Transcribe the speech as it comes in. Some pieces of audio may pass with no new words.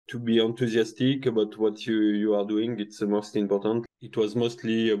to be enthusiastic about what you are doing. It's the most important. It was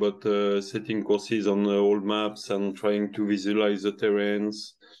mostly about setting courses on old maps and trying to visualize the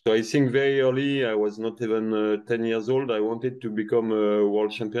terrains. So I think very early, I was not even 10 years old. I wanted to become a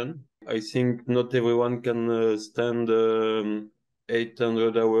world champion. I think not everyone can stand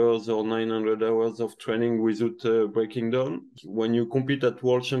 800 hours or 900 hours of training without breaking down. When you compete at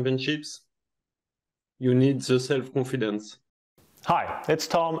world championships, you need the self-confidence. Hi, it's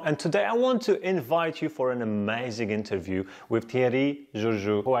Tom, and today I want to invite you for an amazing interview with Thierry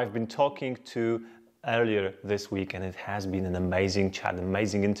Georgiou, who I've been talking to earlier this week, and it has been an amazing chat,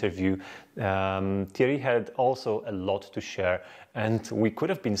 amazing interview. Thierry had also a lot to share, and we could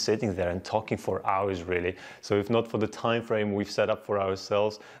have been sitting there and talking for hours really. So if not for the time frame we've set up for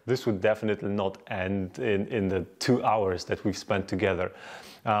ourselves, this would definitely not end in the 2 hours that we've spent together.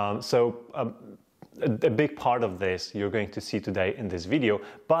 A big part of this you're going to see today in this video.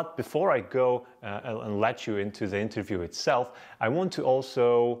 But before I go and let you into the interview itself, I want to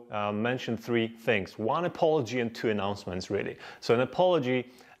also mention 3 things. 1 apology and 2 announcements really. So an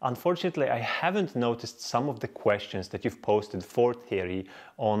apology. Unfortunately, I haven't noticed some of the questions that you've posted for Thierry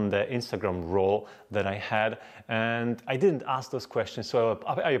on the Instagram role that I had, and I didn't ask those questions, so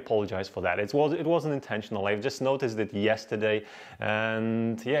I apologize for that. It wasn't intentional. I've just noticed it yesterday,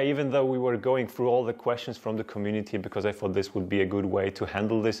 and yeah, even though we were going through all the questions from the community because I thought this would be a good way to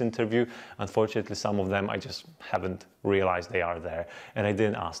handle this interview, unfortunately, some of them I just haven't realized they are there, and I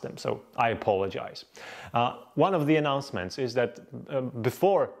didn't ask them, so I apologize. One of the announcements is that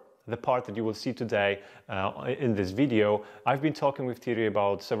before the part that you will see today in this video, I've been talking with Thierry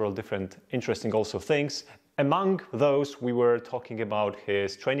about several different interesting also things. Among those, we were talking about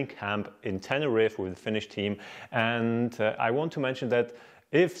his training camp in Tenerife with the Finnish team, and I want to mention that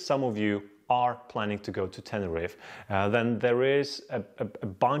if some of you are planning to go to Tenerife, then there is a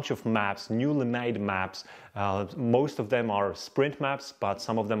bunch of maps, newly made maps. Most of them are sprint maps, but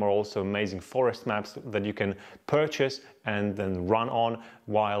some of them are also amazing forest maps that you can purchase and then run on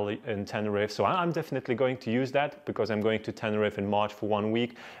while in Tenerife. So I'm definitely going to use that because I'm going to Tenerife in March for 1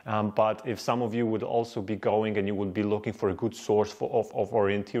 week. But if some of you would also be going and you would be looking for a good source of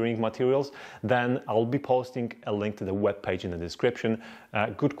orienteering materials, then I'll be posting a link to the webpage in the description.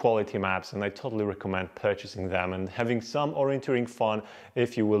 Good quality maps, and I totally recommend purchasing them and having some orienteering fun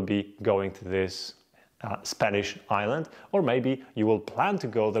if you will be going to this Spanish island, or maybe you will plan to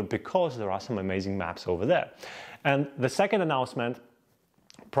go there because there are some amazing maps over there. And the second announcement,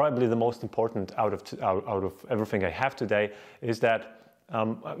 probably the most important out of everything I have today, is that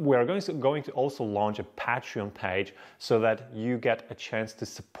we are going to also launch a Patreon page so that you get a chance to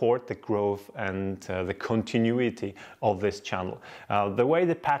support the growth and the continuity of this channel. The way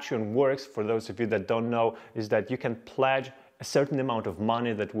the Patreon works, for those of you that don't know, is that you can pledge a certain amount of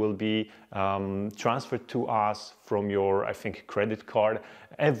money that will be transferred to us from your, I think, credit card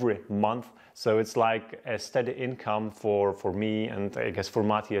every month. So it's like a steady income for me, and I guess for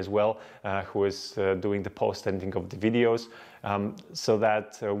Matti as well, who is doing the post-editing of the videos, so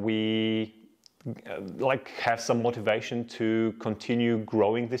that we have some motivation to continue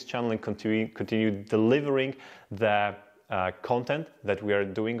growing this channel and continue delivering the content that we are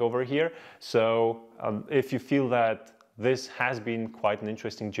doing over here. So if you feel that this has been quite an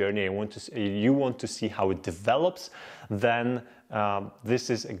interesting journey, you want to see how it develops, then this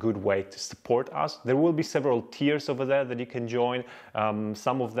is a good way to support us. There will be several tiers over there that you can join.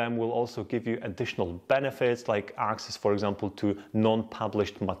 Some of them will also give you additional benefits, like access, for example, to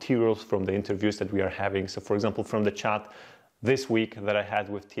non-published materials from the interviews that we are having. So, for example, from the chat this week that I had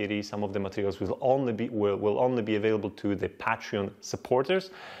with Thierry, some of the materials will only be available to the Patreon supporters,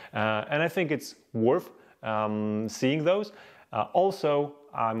 and I think it's worth seeing those. Also,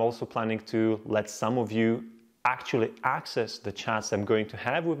 I'm also planning to let some of you actually access the chats I'm going to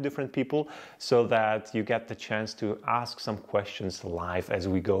have with different people, so that you get the chance to ask some questions live as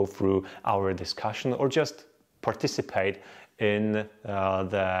we go through our discussion, or just participate in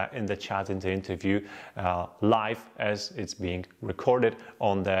the chat, in the interview live as it's being recorded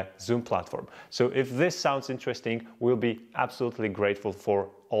on the Zoom platform. So if this sounds interesting, we'll be absolutely grateful for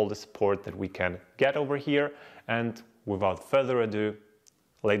all the support that we can get over here. And without further ado,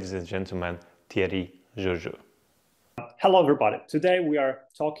 ladies and gentlemen, Thierry Georgiou. Hello everybody. Today we are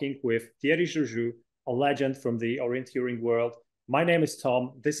talking with Thierry Georgiou, a legend from the orienteering world. My name is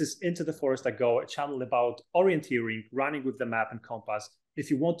Tom. This is Into the Forest I Go, a channel about orienteering, running with the map and compass. If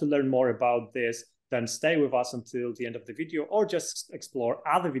you want to learn more about this, then stay with us until the end of the video, or just explore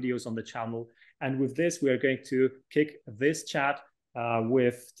other videos on the channel. And with this, we are going to kick this chat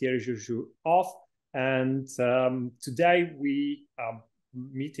with Thierry Georgiou off. And today we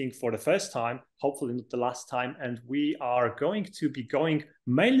meeting for the first time, hopefully not the last time, and we are going to be going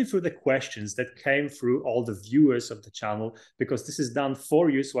mainly through the questions that came through all the viewers of the channel, because this is done for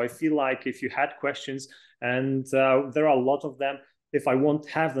you. So I feel like if you had questions, and there are a lot of them, if I won't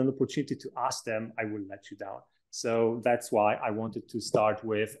have an opportunity to ask them, I will let you down. So that's why I wanted to start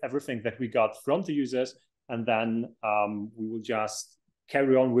with everything that we got from the users, and then we will just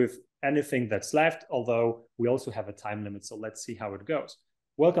carry on with anything that's left, although we also have a time limit. So let's see how it goes.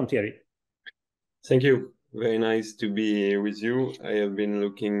 Welcome, Thierry. Thank you. Very nice to be with you. I have been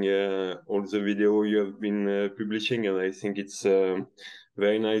looking all the video you have been publishing, and I think it's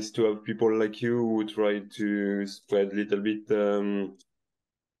very nice to have people like you who try to spread a little bit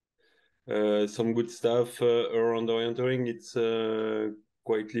some good stuff around orienteering. It's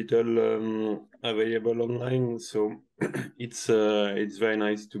quite little available online, so it's very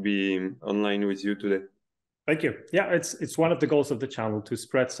nice to be online with you today. Thank you. Yeah, it's one of the goals of the channel to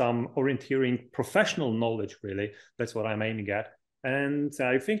spread some orienteering professional knowledge, really. That's what I'm aiming at. And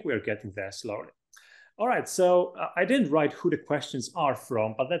I think we're getting there slowly. All right, so I didn't write who the questions are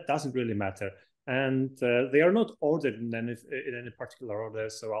from, but that doesn't really matter. And they are not ordered in any particular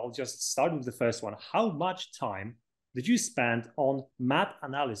order. So I'll just start with the first one. How much time did you spend on map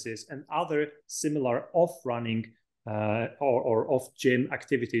analysis and other similar off-running or off-gym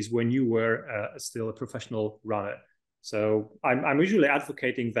activities when you were still a professional runner? So I'm usually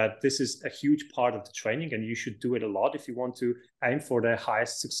advocating that this is a huge part of the training, and you should do it a lot if you want to aim for the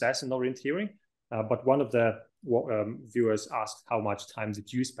highest success in orienteering. But one of the viewers asked, how much time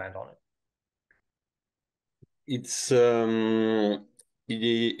did you spend on it? It's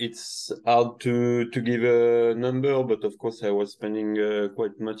hard to give a number, but of course I was spending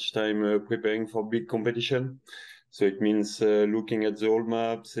quite much time preparing for big competition. So it means looking at the old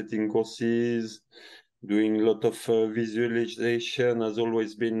map, setting courses, doing a lot of visualization has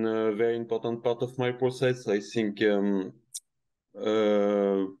always been a very important part of my process. I think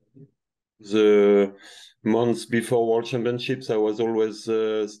the months before World Championships, I was always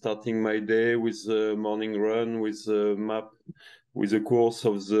starting my day with a morning run, with a map, with a course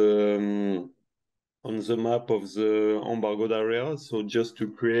of the on the map of the embargoed area. So just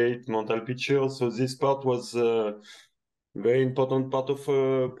to create mental pictures. So this part was a very important part of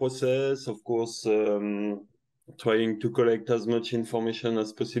a process. Of course, trying to collect as much information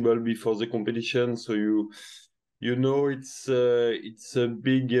as possible before the competition. So you know, it's a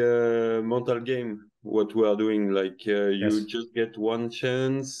big mental game what we are doing. Like you just get one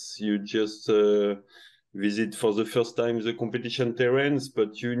chance, you just visit for the first time the competition terrains,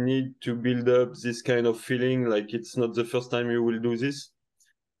 but you need to build up this kind of feeling like it's not the first time you will do this.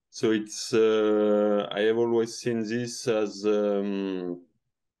 So it's I have always seen this as all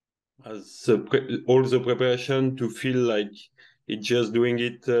the preparation to feel like it's just doing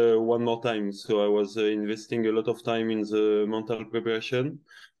it one more time. So I was investing a lot of time in the mental preparation.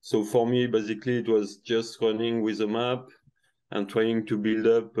 So for me, basically, it was just running with a map and trying to build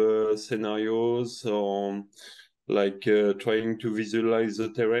up scenarios, or like trying to visualize the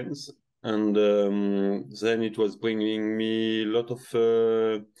terrains. And then it was bringing me a lot of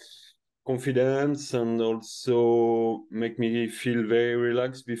confidence, and also make me feel very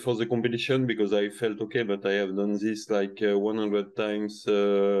relaxed before the competition, because I felt okay, but I have done this like 100 times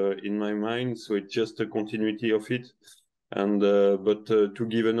in my mind, so it's just a continuity of it. And but to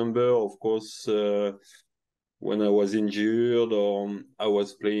give a number, of course, when I was injured or I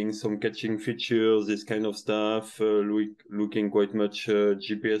was playing some catching features, this kind of stuff, looking quite much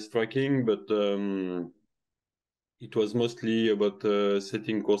GPS tracking, but it was mostly about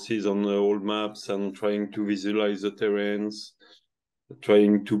setting courses on old maps and trying to visualize the terrains,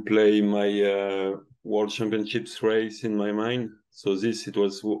 trying to play my World Championships race in my mind. So it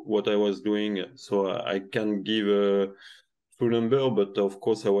was what I was doing. So I can't give a full number, but of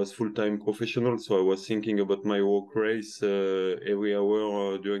course I was full-time professional. So I was thinking about my work race every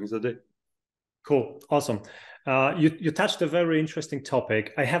hour during the day. Cool. Awesome. You touched a very interesting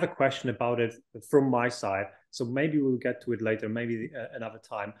topic. I have a question about it from my side. So maybe we'll get to it later, maybe another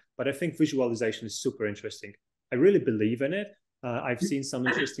time. But I think visualization is super interesting. I really believe in it. I've seen some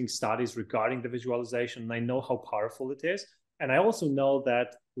interesting studies regarding the visualization, and I know how powerful it is. And I also know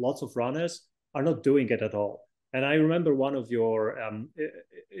that lots of runners are not doing it at all. And I remember one of your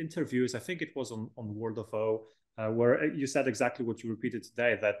interviews, I think it was on World of O, where you said exactly what you repeated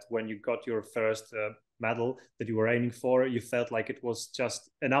today, that when you got your first medal that you were aiming for, you felt like it was just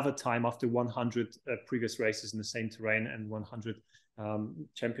another time after 100 previous races in the same terrain and 100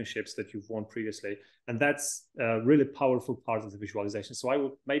 championships that you've won previously. And that's a really powerful part of the visualization. So I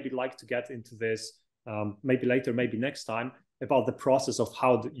would maybe like to get into this maybe later, maybe next time. about the process of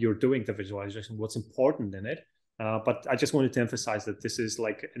how you're doing the visualization, what's important in it. But I just wanted to emphasize that this is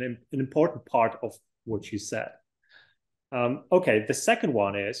like an important part of what you said. Okay, the second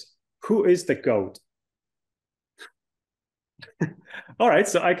one is, who is the GOAT? All right,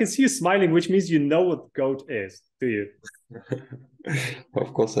 so I can see you smiling, which means you know what GOAT is, do you?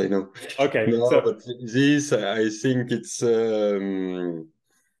 Of course I know. Okay, no, so but this, I think it's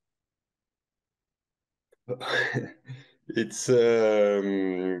it's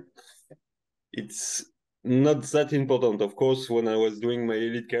not that important. Of course, when I was doing my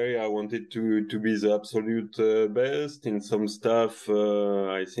elite career, I wanted to be the absolute best. In some stuff,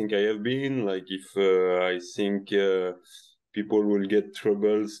 I think I have been. Like if I think people will get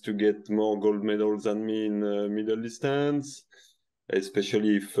troubles to get more gold medals than me in middle distance,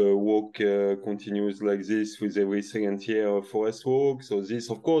 especially if walk continues like this with every second year forest walk. So this,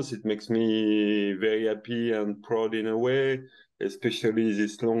 of course, it makes me very happy and proud in a way, especially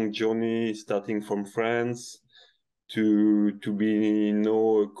this long journey starting from France to be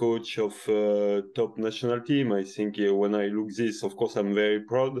a coach of top national team. I think when I look this, of course, I'm very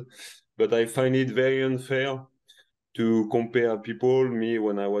proud, but I find it very unfair to compare people. Me,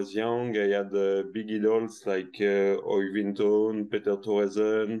 when I was young, I had big idols like Øyvind, Peter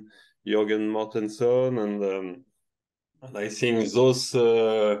Thoresen, Jørgen Mortensen, and I think those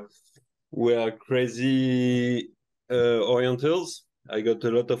were crazy orienters. I got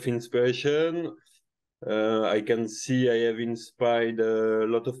a lot of inspiration. I can see I have inspired a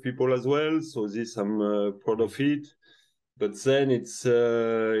lot of people as well. So this, I'm proud of it. But then it's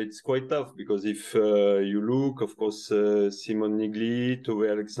quite tough because if you look, of course, Simon Nigli, Tove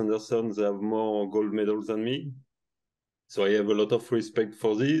Alexanderson, they have more gold medals than me. So I have a lot of respect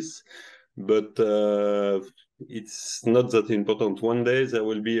for this, but it's not that important. One day there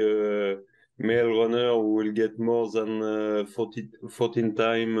will be a male runner who will get more than 14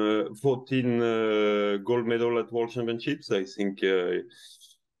 gold medal at World Championships. I think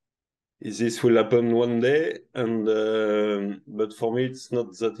this will happen one day, and but for me it's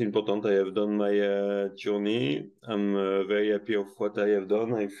not that important. I have done my journey. I'm very happy of what I have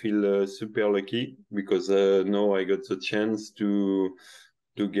done. I feel super lucky because now I got the chance to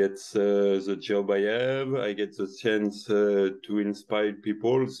get the job I have. I get the chance to inspire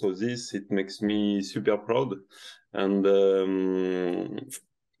people. So this, it makes me super proud, and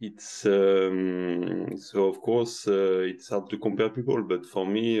it's so of course it's hard to compare people, but for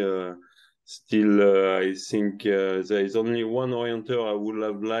me still I think there is only one orienter I would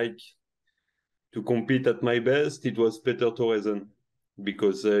have liked to compete at my best. It was Peter Thoresen,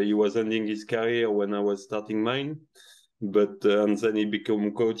 because he was ending his career when I was starting mine, but and then he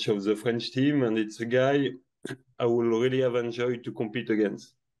became coach of the French team, and it's a guy I would really have enjoyed to compete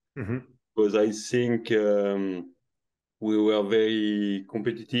against. Because I think we were very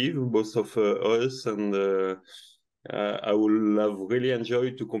competitive, both of us, and I would have really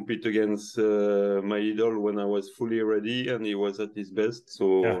enjoyed to compete against my idol when I was fully ready and he was at his best.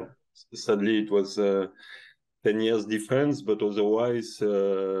 So sadly, it was 10 years difference, but otherwise,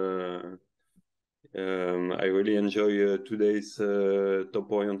 I really enjoy today's top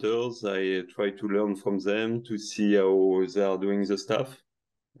orienters. I try to learn from them to see how they are doing the stuff.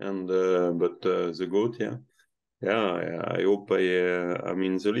 And but the GOAT, yeah, I hope I'm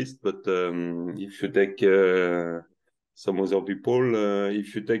in the list. But if you take some other people,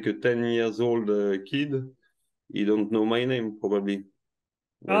 if you take a 10 years old kid, he don't know my name probably.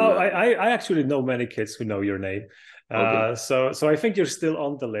 I actually know many kids who know your name. Okay. So I think you're still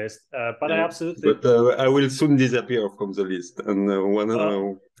on the list. But yeah. I absolutely. But I will soon disappear from the list, and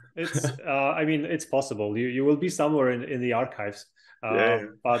it's I mean, it's possible. You will be somewhere in the archives. Yeah.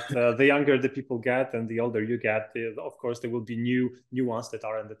 But the younger the people get and the older you get, of course, there will be new ones that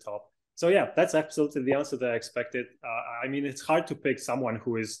are in the top. So yeah, that's absolutely the answer that I expected. I mean, it's hard to pick someone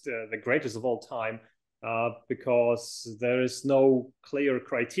who is the greatest of all time because there is no clear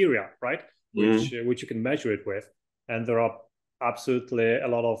criteria, right? Which you can measure it with. And there are absolutely a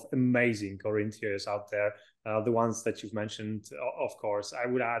lot of amazing orienteers out there. The ones that you've mentioned, of course. I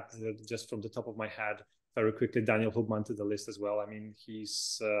would add, just from the top of my head, very quickly, Daniel Hubmann to the list as well. I mean,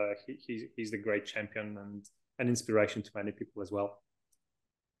 he's the great champion and an inspiration to many people as well.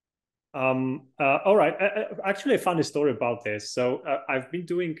 All right. Actually, a funny story about this. So I've been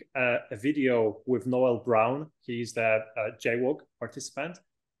doing a video with Noel Brown. He's the jaywalk participant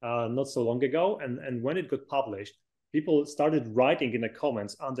not so long ago. And when it got published, people started writing in the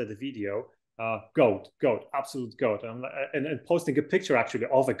comments under the video, goat, absolute goat, and posting a picture actually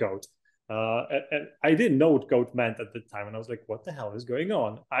of a goat. And I didn't know what goat meant at the time. And I was like, what the hell is going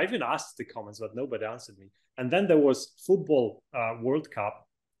on? I even asked the comments, but nobody answered me. And then there was football World Cup,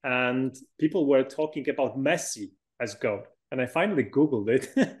 and people were talking about Messi as goat. And I finally Googled it.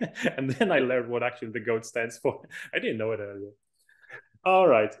 And then I learned what actually the goat stands for. I didn't know it earlier. All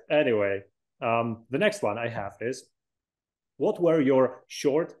right. Anyway, the next one I have is, what were your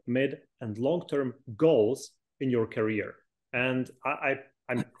short, mid, and long-term goals in your career? And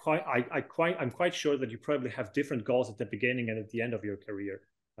I'm quite sure that you probably have different goals at the beginning and at the end of your career.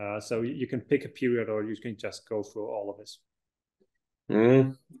 So you can pick a period, or you can just go through all of this.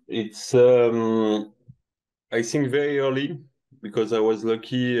 It's I think very early, because I was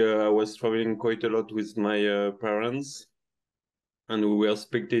lucky. I was traveling quite a lot with my parents, and we were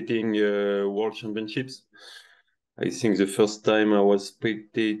spectating World Championships. I think the first time I was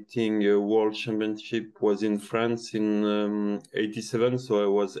spectating a World Championship was in France in '87, so I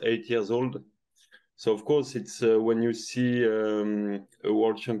was 8 years old. So of course, it's when you see a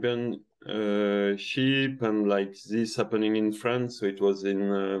World Championship and like this happening in France. So it was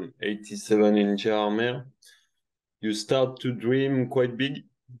in '87 in Gérardmer. You start to dream quite big.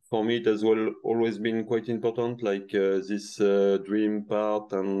 For me, it has always been quite important, like this dream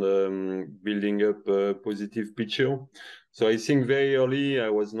part and building up a positive picture. So I think very early, I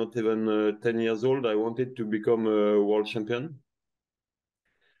was not even 10 years old, I wanted to become a world champion.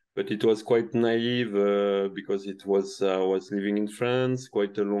 But it was quite naive because I was living in France,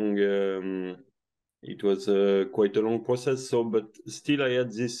 quite a long it was quite a long process. So, but still, I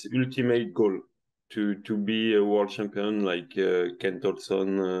had this ultimate goal to be a world champion, like Kent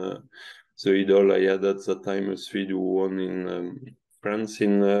Olson, the idol I had at that time, a Swede who won in France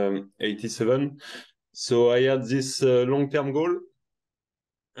in '87. So I had this long-term goal.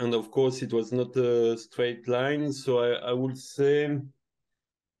 And of course, it was not a straight line. So I would say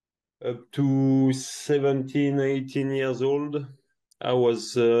up to 17, 18 years old, I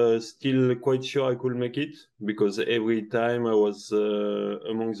was still quite sure I could make it, because every time I was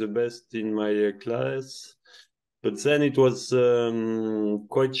among the best in my class. But then it was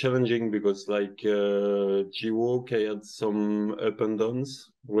quite challenging, because like G-Walk, I had some up and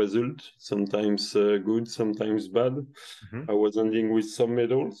downs result, sometimes good, sometimes bad. I was ending with some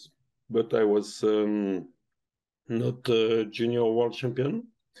medals, but I was not a junior world champion.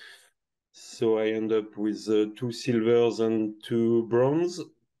 So I end up with 2 silvers and 2 bronze.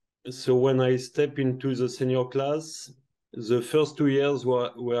 So when I step into the senior class, the first 2 years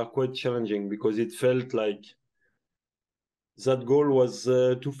were quite challenging, because it felt like that goal was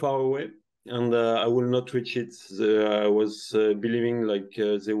too far away, and I will not reach it. I was believing like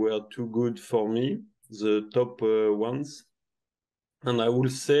they were too good for me, the top ones. And I will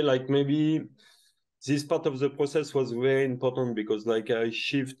say like maybe this part of the process was very important, because like I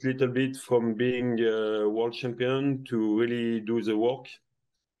shift little bit from being a world champion to really do the work.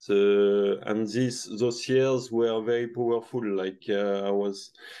 And those years were very powerful. Like I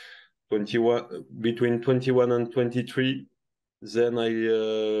was 21, between 21 and 23. Then I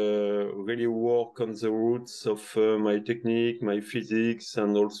really work on the roots of my technique, my physics,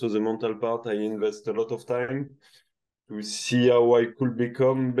 and also the mental part. I invest a lot of time to see how I could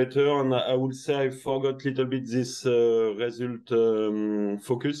become better. And I would say I forgot a little bit this result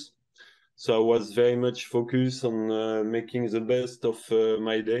focus. So I was very much focused on making the best of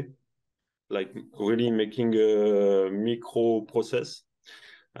my day, like really making a micro process.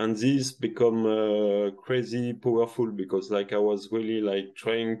 And this become crazy powerful, because like I was really like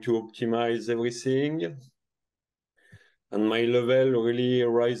trying to optimize everything. And my level really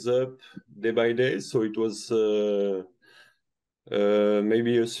rise up day by day. So it was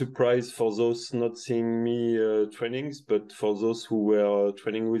maybe a surprise for those not seeing me trainings, but for those who were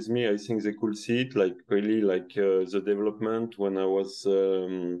training with me, I think they could see it, like really like the development when I was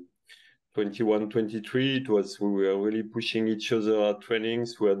 21, 23. It was, we were really pushing each other at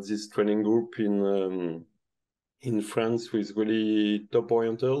trainings. We had this training group in France with really top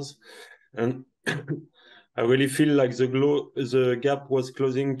orienters, and I really feel like the gap was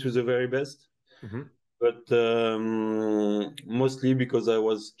closing to the very best. But mostly because I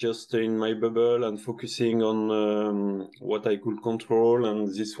was just in my bubble and focusing on what I could control, and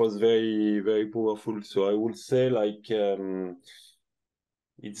this was very, very powerful. So I would say like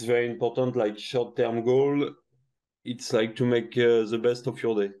it's very important, like short-term goal. It's like to make the best of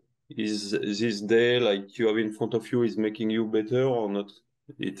your day. Is this day like you have in front of you is making you better or not?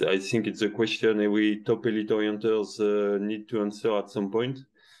 I think it's a question every top elite orienters need to answer at some point.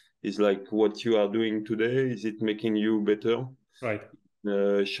 Is like what you are doing today, is it making you better? Right.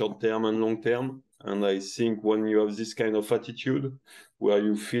 Short term and long term. And I think when you have this kind of attitude, where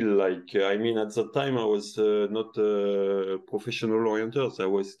you feel like, I mean, at that time I was not a professional orienter, I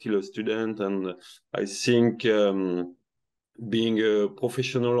was still a student, and I think being a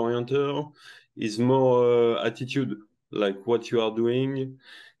professional orienter is more attitude, like what you are doing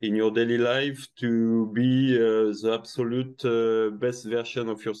in your daily life to be the absolute best version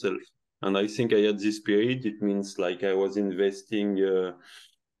of yourself. And I think I had this spirit. It means like I was investing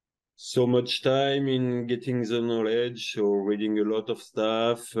so much time in getting the knowledge, so reading a lot of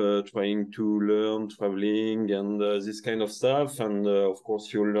stuff, trying to learn, traveling, and this kind of stuff. And of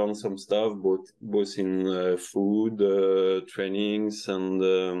course, you learn some stuff both in food, trainings,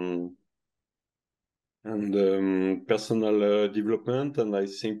 and personal development. And I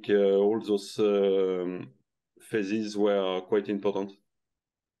think all those phases were quite important.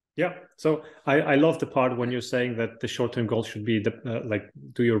 Yeah, so I love the part when you're saying that the short-term goal should be like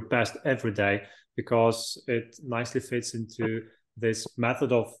do your best every day, because it nicely fits into this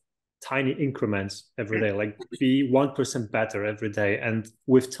method of tiny increments every day, like be 1% better every day. And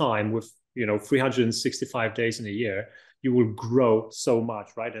with time, with 365 days in a year, you will grow so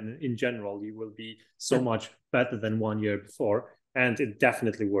much, right? And in general, you will be so much better than 1 year before, and it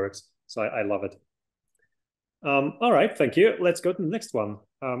definitely works. So I love it. All right, thank you. Let's go to the next one.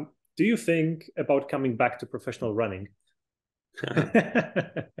 Do you think about coming back to professional running?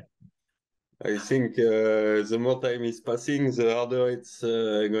 I think the more time is passing, the harder it's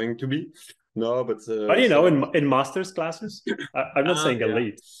going to be. No, but in master's classes, I'm not saying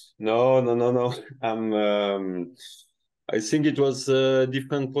elite. No. I think it was a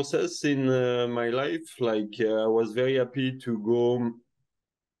different process in my life. Like I was very happy to go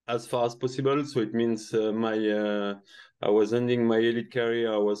as far as possible. So it means I was ending my elite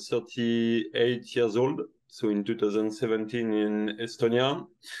career. I was 38 years old. So in 2017 in Estonia.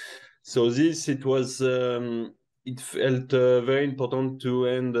 So it felt very important to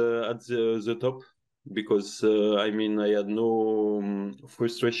end at the top, because I mean, I had no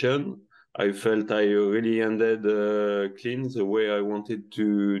frustration. I felt I really ended clean the way I wanted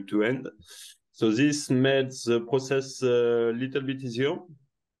to end. So this made the process a little bit easier.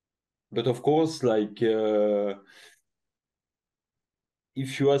 But of course, like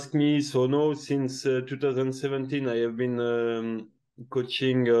if you ask me, so no, since 2017, I have been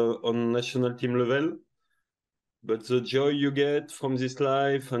coaching on national team level. But the joy you get from this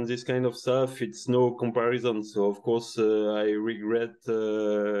life and this kind of stuff, it's no comparison. So of course, I regret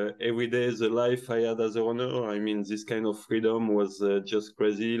every day the life I had as a runner. I mean, this kind of freedom was just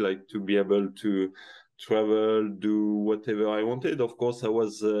crazy, like to be able to travel, do whatever I wanted. Of course,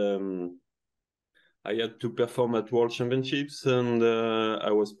 I had to perform at World Championships, and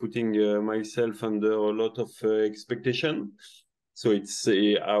I was putting myself under a lot of expectation. So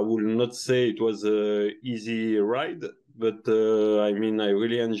I will not say it was an easy ride, but I mean, I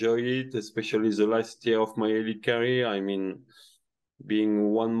really enjoy it, especially the last year of my elite career. I mean,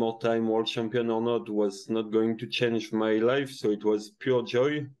 being one more time world champion or not was not going to change my life. So it was pure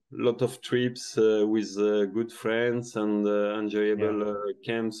joy. A lot of trips with good friends and enjoyable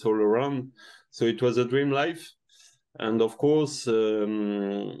camps all around. So it was a dream life. And of course,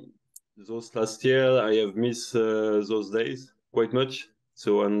 those last year, I have missed those days quite much.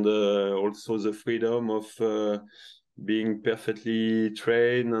 So, and also the freedom of being perfectly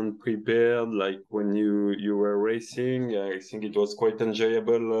trained and prepared, like when you were racing. I think it was quite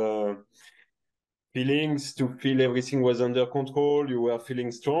enjoyable feelings to feel everything was under control. You were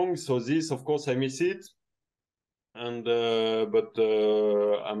feeling strong. So this, of course, I miss it. And but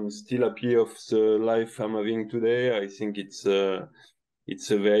I'm still happy of the life I'm having today. I think it's a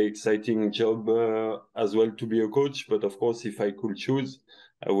very exciting job as well to be a coach. But of course, if I could choose,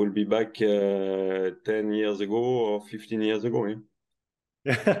 I will be back 10 years ago or 15 years ago.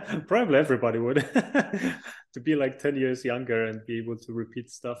 Yeah, probably everybody would. To be like 10 years younger and be able to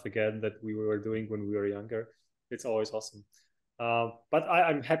repeat stuff again that we were doing when we were younger. It's always awesome. But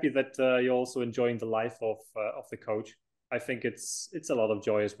I'm happy that you're also enjoying the life of the coach. I think it's a lot of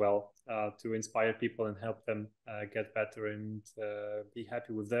joy as well to inspire people and help them get better and be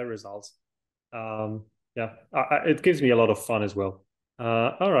happy with their results. Yeah, it gives me a lot of fun as well.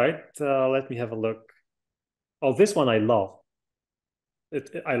 All right, let me have a look. Oh, this one I love.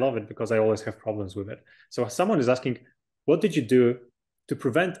 I love it because I always have problems with it. So someone is asking, what did you do to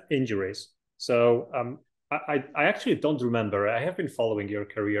prevent injuries? So I actually don't remember. I have been following your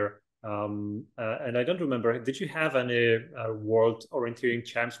career, and I don't remember. Did you have any world orienteering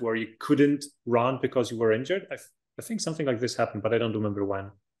champs where you couldn't run because you were injured? I think something like this happened, but I don't remember when.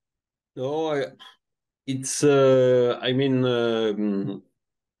 No, it's I mean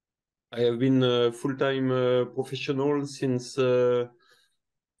I have been a full-time professional since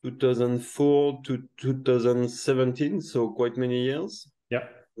 2004 to 2017, so quite many years. Yeah.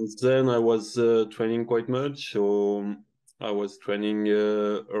 Since then, I was training quite much. So I was training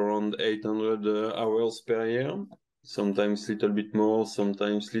around 800 hours per year, sometimes a little bit more,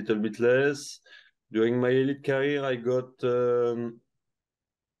 sometimes a little bit less. During my elite career, I got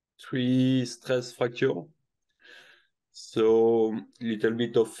 3 stress fractures. So little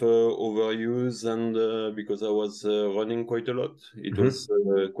bit of overuse, and because I was running quite a lot, it was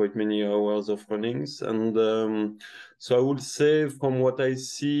quite many hours of runnings. And so I would say from what I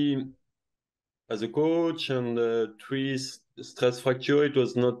see as a coach and 3 stress fracture, it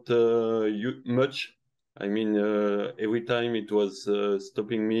was not much. I mean, every time it was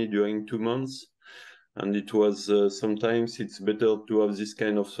stopping me during 2 months. And it was sometimes it's better to have this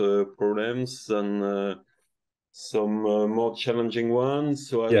kind of problems than some more challenging ones.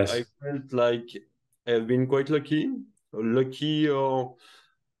 So I felt like I have been quite lucky. Lucky, or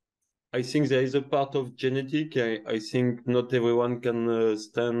I think there is a part of genetic. I think not everyone can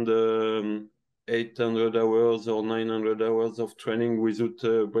stand 800 hours or 900 hours of training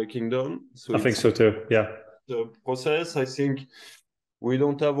without breaking down. So I think so too. Yeah. The process, I think we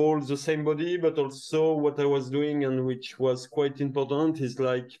don't have all the same body, but also what I was doing, and which was quite important, is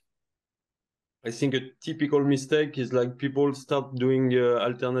like, I think a typical mistake is like people start doing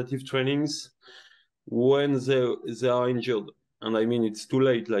alternative trainings when they are injured. And I mean, it's too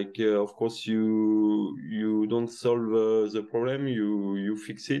late. Like, of course, you don't solve the problem, you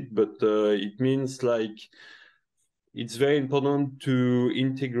fix it, but it means like it's very important to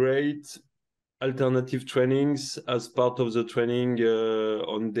integrate alternative trainings as part of the training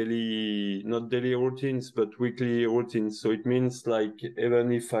on daily, not daily routines, but weekly routines. So it means like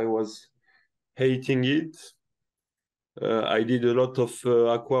even if I was hating it, I did a lot of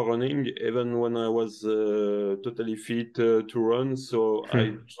aqua running, even when I was totally fit to run. So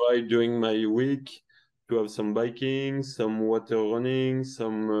I tried during my week to have some biking, some water running,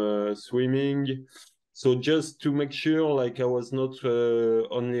 some swimming. So just to make sure, like I was not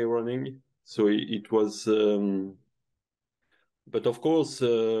only running. So it was. But of course,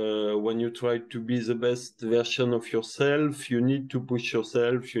 when you try to be the best version of yourself, you need to push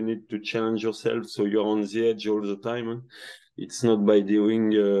yourself, you need to challenge yourself, so you're on the edge all the time. It's not by doing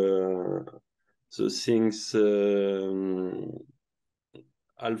the things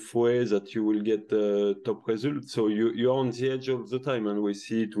halfway that you will get top results. So you're on the edge all the time, and we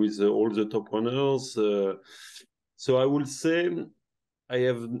see it with all the top runners. So I would say I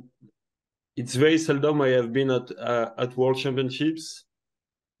have. It's very seldom I have been at World Championships.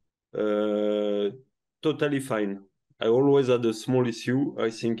 Totally fine. I always had a small issue. I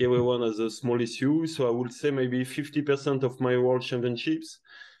think everyone has a small issue. So I would say maybe 50% of my World Championships,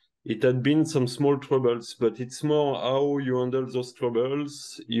 it had been some small troubles, but it's more how you handle those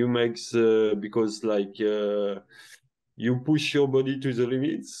troubles. You make because like you push your body to the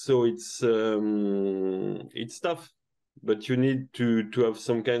limits. So it's tough, but you need to have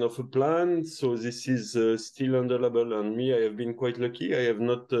some kind of a plan. So this is still handleable. And me, I have been quite lucky. I have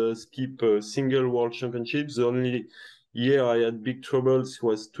not skipped a single World Championships. The only year I had big troubles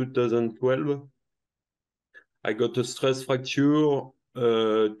was 2012. I got a stress fracture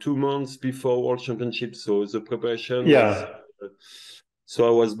 2 months before World Championships. So the preparation was... So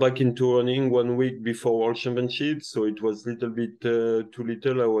I was back into running 1 week before World Championships, so it was a little bit too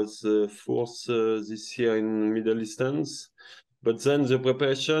little. I was fourth this year in middle distance. But then the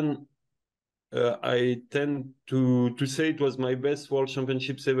preparation, I tend to say it was my best World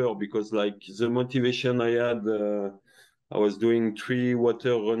Championships ever, because like the motivation I had, I was doing 3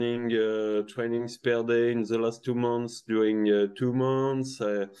 water running trainings per day in the last 2 months during 2 months.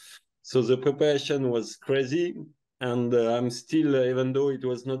 So the preparation was crazy. And I'm still, even though it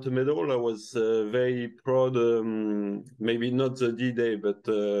was not a medal, I was very proud, maybe not the D-Day, but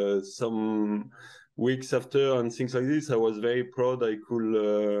some weeks after and things like this, I was very proud I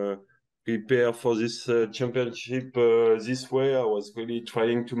could prepare for this championship this way. I was really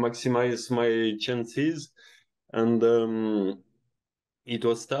trying to maximize my chances. And it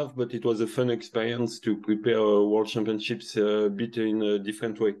was tough, but it was a fun experience to prepare World Championships a bit in a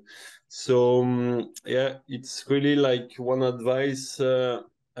different way. So yeah, it's really like one advice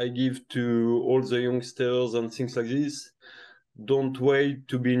I give to all the youngsters and things like this. Don't wait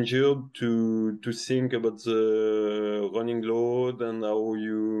to be injured to think about the running load and how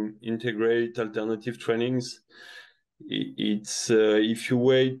you integrate alternative trainings. It's if you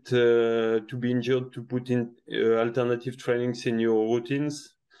wait to be injured to put in alternative trainings in your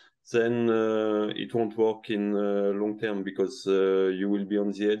routines, then it won't work in long term, because you will be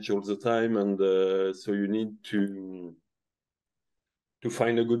on the edge all the time, and so you need to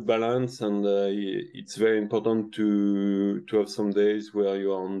find a good balance, and it's very important to have some days where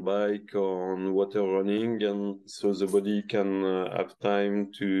you are on bike or on water running, and so the body can have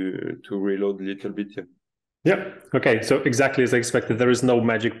time to reload a little bit. Yeah. Okay. So exactly as I expected, there is no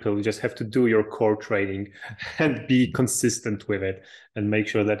magic pill. You just have to do your core training and be consistent with it, and make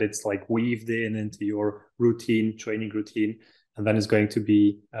sure that it's like weaved in into your routine, training routine, and then it's going to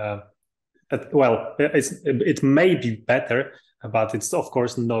be well. It may be better, but it's of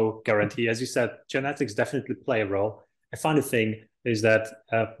course no guarantee. As you said, genetics definitely play a role. A funny thing is that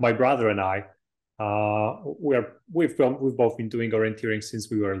my brother and I, we've both been doing orienteering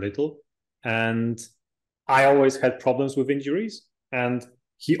since we were little, and I always had problems with injuries, and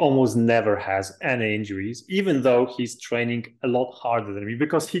he almost never has any injuries, even though he's training a lot harder than me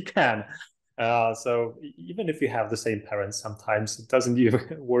because he can. So even if you have the same parents, sometimes it doesn't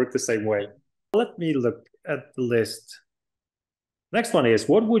even work the same way. Let me look at the list. Next one is,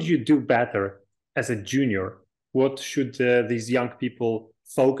 what would you do better as a junior? What should these young people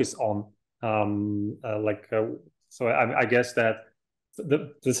focus on? So I guess that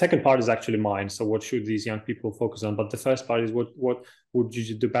the second part is actually mine. So what should these young people focus on? But the first part is, what would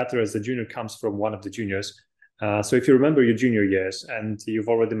you do better as a junior, comes from one of the juniors. So if you remember your junior years, and you've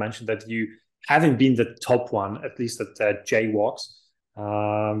already mentioned that you haven't been the top one, at least at jaywalks,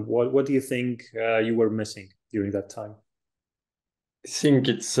 what do you think you were missing during that time? I think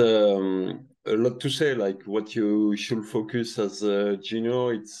it's a lot to say. Like, what you should focus as a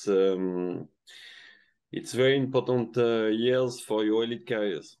junior, it's very important years for your elite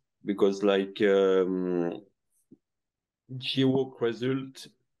careers, because like GWOC result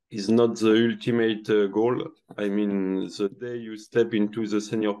is not the ultimate goal. I mean, the day you step into the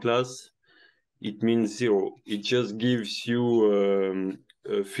senior class, it means zero. It just gives you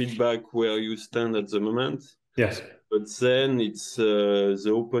feedback where you stand at the moment. Yes. But then it's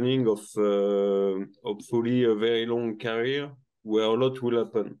the opening of hopefully a very long career, where a lot will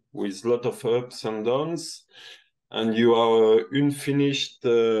happen, with a lot of ups and downs, and you are an unfinished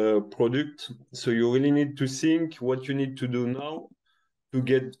product. So you really need to think what you need to do now to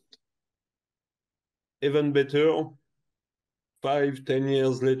get even better 5-10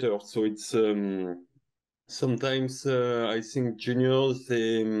 years later. So it's sometimes I think juniors,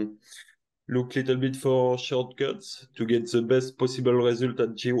 they look a little bit for shortcuts to get the best possible result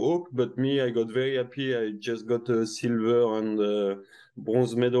at GWOC. But me, I got very happy. I just got a silver and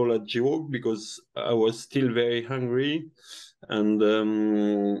bronze medal at GWOC because I was still very hungry. And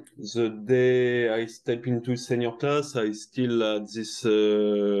the day I step into senior class, I still had this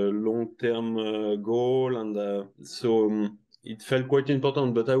long-term goal. And so it felt quite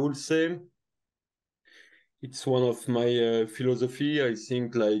important. But I would say it's one of my philosophy. I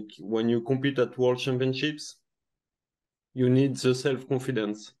think, like, when you compete at World Championships, you need the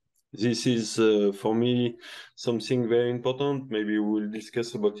self-confidence. This is, for me, something very important. Maybe we'll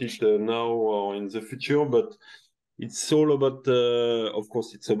discuss about it now or in the future, but it's all about, of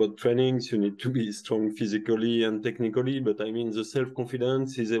course, it's about trainings. You need to be strong physically and technically, but I mean, the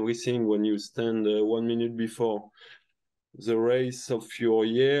self-confidence is everything. When you stand 1 minute before the race of your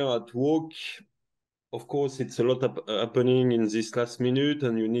year at walk, of course, it's a lot happening in this last minute,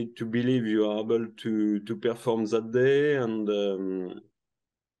 and you need to believe you are able to perform that day, and a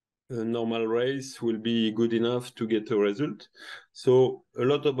normal race will be good enough to get a result. So a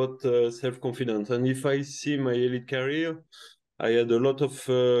lot about self-confidence. And if I see my elite career, I had a lot of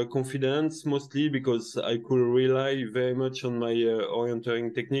confidence, mostly because I could rely very much on my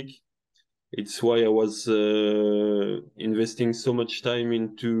orienteering technique. It's why I was investing so much time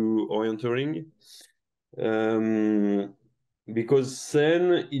into orienteering. Because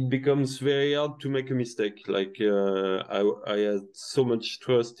then it becomes very hard to make a mistake. Like I had so much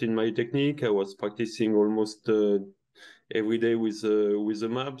trust in my technique. I was practicing almost every day with a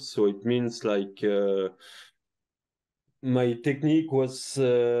map, so it means like my technique was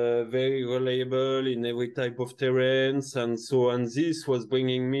very reliable in every type of terrains, and this was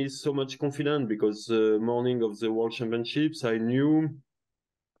bringing me so much confidence, because the morning of the World Championships, I knew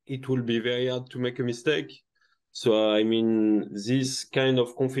it will be very hard to make a mistake. So, I mean, this kind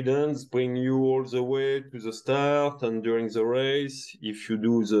of confidence bring you all the way to the start and during the race, if you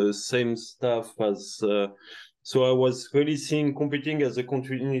do the same stuff as... so I was really seeing competing as a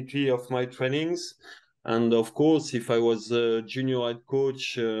continuity of my trainings. And of course, if I was a junior head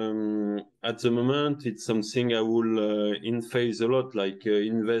coach at the moment, it's something I will in phase a lot, like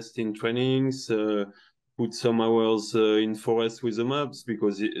invest in trainings, put some hours in forest with the maps,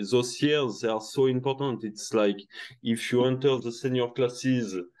 because those years are so important. It's like if you enter the senior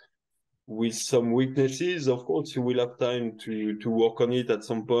classes with some weaknesses, of course you will have time to work on it at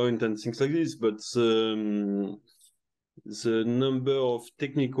some point and things like this, but the number of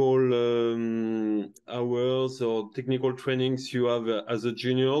technical hours or technical trainings you have as a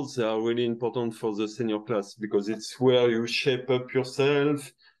juniors are really important for the senior class, because it's where you shape up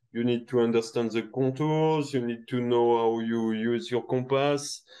yourself. You need to understand the contours, you need to know how you use your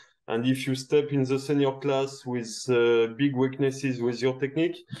compass. And if you step in the senior class with big weaknesses with your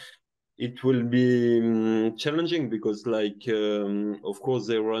technique, it will be challenging, because of course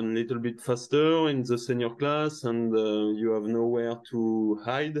they run a little bit faster in the senior class, and you have nowhere to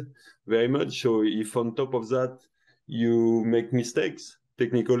hide very much. So if on top of that you make mistakes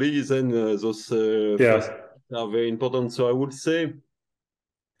technically, then those first are very important. So I would say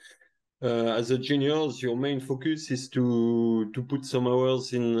as a juniors, your main focus is to put some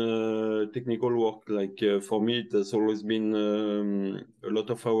hours in technical work. For me, it has always been a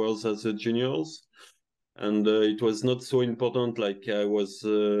lot of hours as a juniors, and it was not so important. I was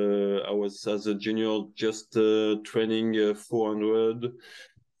as a junior just training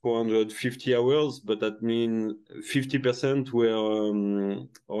 450 hours, but that means 50% were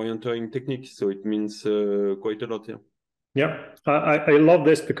orienteering technique. So it means quite a lot, yeah. Yeah, I love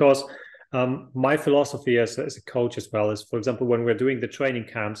this, because my philosophy as a coach as well is, for example, when we're doing the training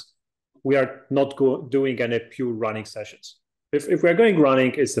camps, we are not doing any pure running sessions. If we're going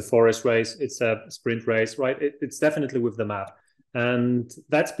running, it's a forest race, it's a sprint race, right? It's definitely with the map. And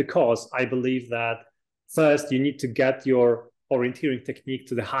that's because I believe that first you need to get your orienteering technique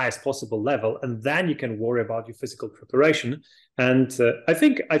to the highest possible level, and then you can worry about your physical preparation. And I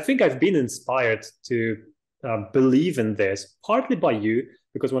think I've been inspired to believe in this, partly by you,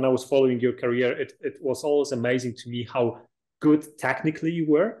 because when I was following your career, it was always amazing to me how good technically you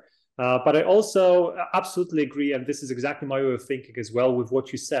were. But I also absolutely agree, and this is exactly my way of thinking as well, with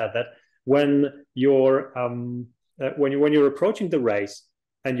what you said, that when you're approaching the race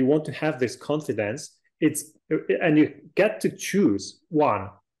and you want to have this confidence, and you get to choose one,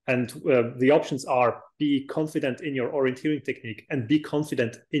 and the options are be confident in your orienteering technique and be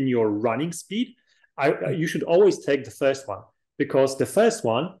confident in your running speed. You should always take the first one, because the first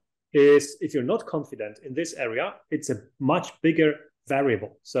one is, if you're not confident in this area, it's a much bigger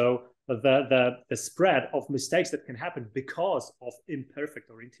variable. So the spread of mistakes that can happen because of imperfect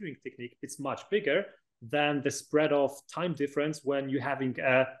orienteering technique, it's much bigger than the spread of time difference when you're having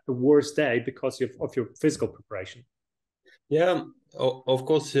a worse day because of your physical preparation. Yeah, of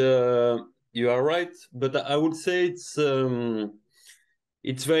course, you are right, but I would say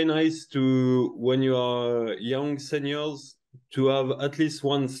it's very nice to, when you are young seniors, to have at least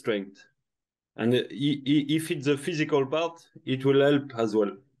one strength. And if it's the physical part, it will help as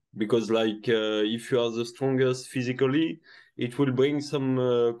well. Because if you are the strongest physically, it will bring some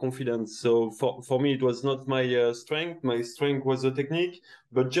confidence. So for me, it was not my strength. My strength was the technique.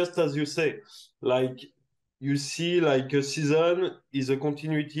 But just as you say, you see, a season is a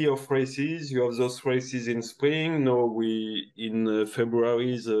continuity of races. You have those races in spring. Now in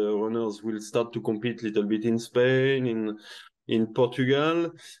February, the runners will start to compete a little bit in Spain, in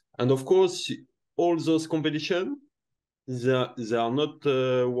Portugal. And of course, all those competitions, they are not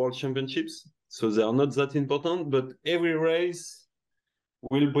world championships. So they are not that important, but every race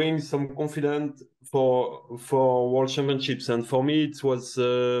will bring some confidence for world championships. And for me, it was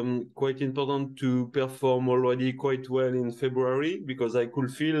quite important to perform already quite well in February, because I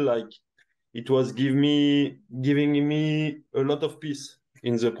could feel like it was giving me a lot of peace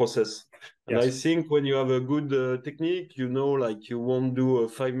in the process. And yes. I think when you have a good technique, you won't do a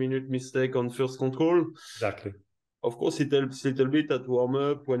 5-minute mistake on first control. Exactly. Of course, it helps a little bit at warm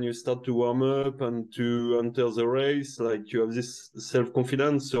up, when you start to warm up and to enter the race, you have this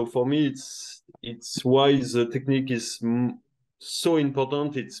self-confidence. So for me, it's why the technique is so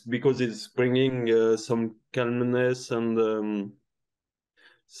important. It's because it's bringing some calmness and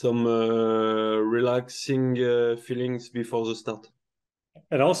some relaxing feelings before the start.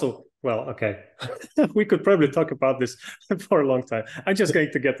 And also, well, okay, we could probably talk about this for a long time. I'm just going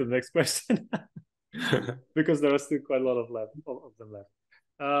to get to the next question. Because there are still quite a lot of them left.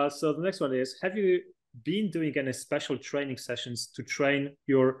 So the next one is, have you been doing any special training sessions to train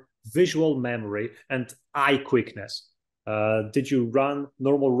your visual memory and eye quickness? Did you run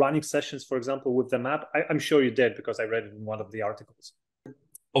normal running sessions, for example, with the map? I'm sure you did, because I read it in one of the articles.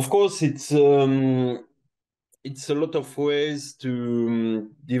 Of course, it's a lot of ways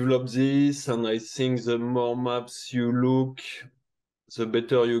to develop this, and I think the more maps you look, the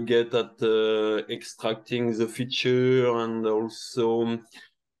better you get at extracting the feature, and also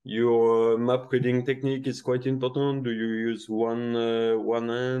your map reading technique is quite important. Do you use one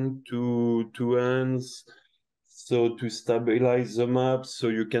hand, two hands? So to stabilize the map so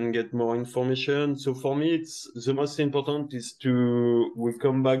you can get more information. So for me, it's the most important is we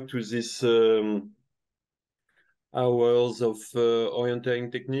come back to this hours of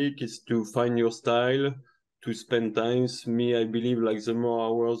orienteering technique is to find your style, to spend times. Me, I believe like the more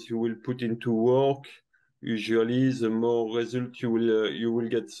hours you will put into work, usually the more result you will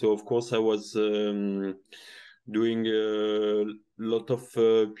get. So of course I was doing a lot of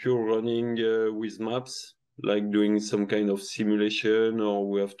pure running with maps, like doing some kind of simulation, or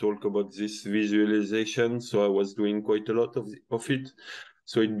we have talked about this visualization. So I was doing quite a lot of it.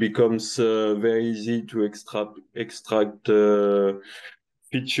 So it becomes very easy to extract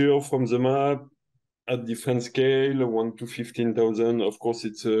feature from the map at different scale, 1 to 15,000. Of course,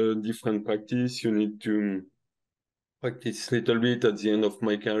 it's a different practice. You need to practice a little bit. At the end of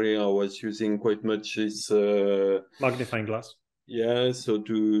my career, I was using quite much this magnifying glass. Yeah, so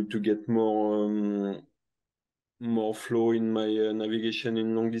to get more flow in my navigation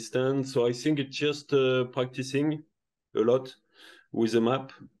in long distance. So I think it's just practicing a lot with a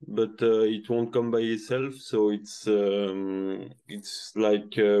map, but it won't come by itself. So it's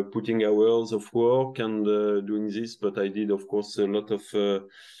like putting hours of work and doing this. But I did, of course, a lot of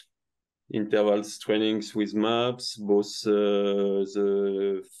intervals trainings with maps, both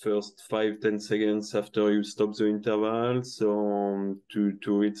the first 5-10 seconds after you stop the interval, so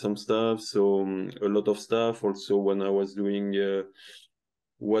to read some stuff. So a lot of stuff. Also, when I was doing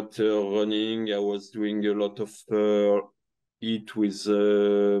water running, I was doing a lot of it with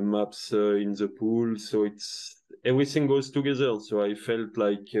maps in the pool. So it's everything goes together. So I felt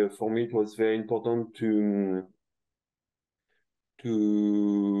like for me it was very important to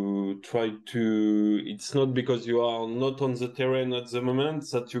try to, it's not because you are not on the terrain at the moment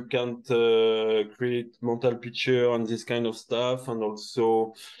that you can't create mental picture and this kind of stuff, and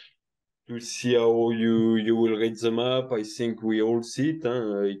also to see how you will read the map. I think we all see it.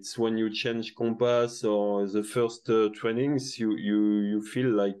 It's when you change compass or the first trainings, you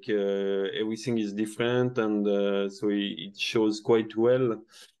feel like everything is different, and so it shows quite well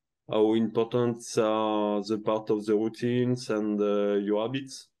how important are the part of the routines and your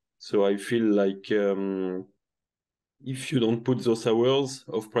habits. So I feel like if you don't put those hours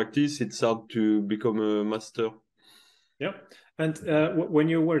of practice, it's hard to become a master. Yeah. And when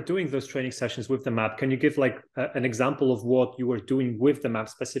you were doing those training sessions with the map, can you give like an example of what you were doing with the map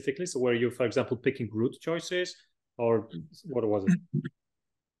specifically? So were you, for example, picking route choices, or what was it?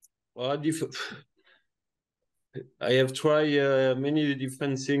 Well, I have tried many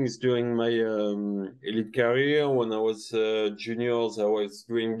different things during my elite career. When I was juniors, I was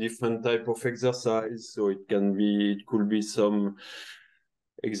doing different type of exercise. So it could be some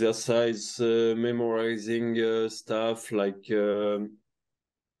exercise memorizing stuff, like for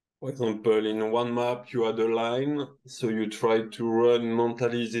example, in one map you had a line, so you try to run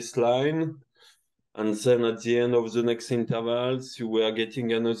mentally this line, and then at the end of the next intervals you were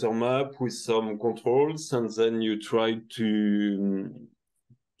getting another map with some controls, and then you try to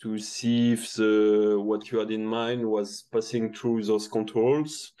see if what you had in mind was passing through those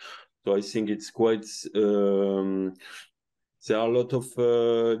controls. So I think it's quite there are a lot of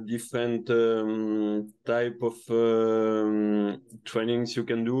different type of trainings you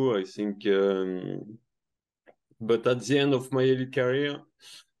can do, I think. But at the end of my elite career,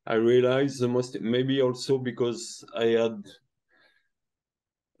 I realized the most, maybe also because I had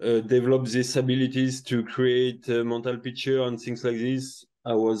developed these abilities to create a mental picture and things like this,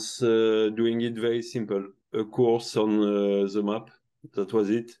 I was doing it very simple. A course on the map, that was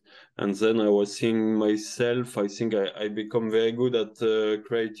it. And then I was seeing myself, I think I become very good at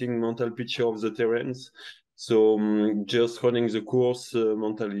creating mental picture of the terrains. So just running the course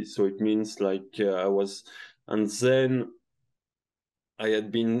mentally. So it means like and then I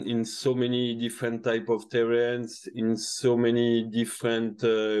had been in so many different type of terrains, in so many different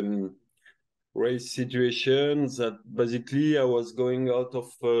race situations, that basically I was going out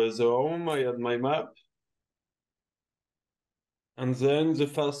of the home. I had my map, and then the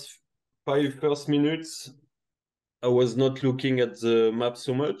first 5 minutes, I was not looking at the map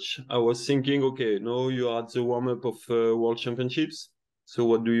so much. I was thinking, okay, now you are at the warm-up of World Championships. So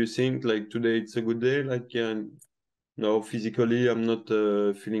what do you think? Like today, it's a good day. Like no, physically, I'm not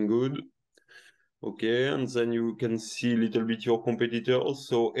feeling good. Okay, and then you can see a little bit your competitors.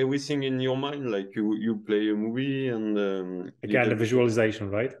 So everything in your mind, like you play a movie, and Again, the visualization,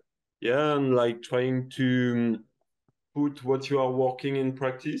 right? yeah, and like trying to put what you are working in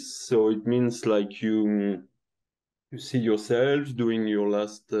practice. So it means like you see yourself doing your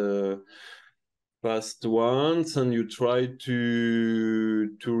last past ones, and you try to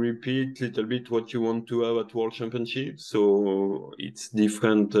repeat a little bit what you want to have at World Championships. So it's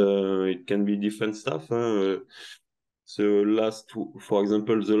different. It can be different stuff. For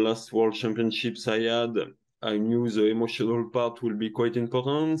example, the last World Championships I had, I knew the emotional part will be quite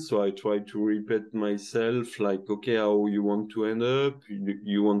important. So I try to repeat myself, like, okay, how you want to end up.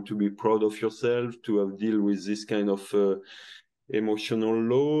 You want to be proud of yourself, to have deal with this kind of emotional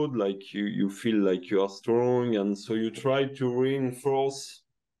load, like you feel like you are strong, and so you try to reinforce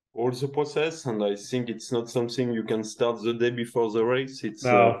all the process. And I think it's not something you can start the day before the race. It's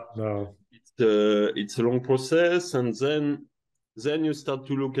No. it's a long process, and then you start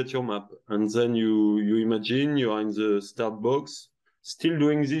to look at your map, and then you imagine you are in the start box, still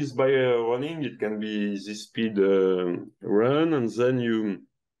doing this by running. It can be this speed run, and then you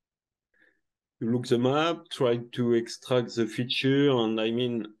look the map, try to extract the feature, and I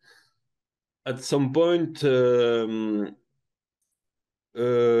mean, at some point, a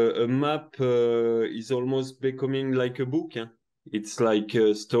map is almost becoming like a book. Eh? It's like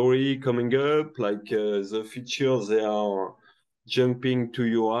a story coming up, like the features, they are jumping to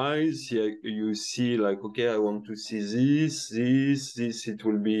your eyes. You see, like, okay, I want to see this, it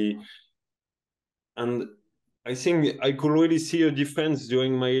will be. And I think I could really see a difference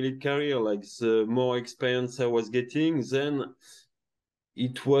during my elite career. Like, the more experience I was getting, then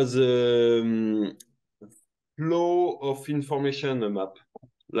it was flow of information, a map.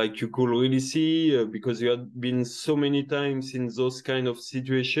 Like, you could really see, because you had been so many times in those kind of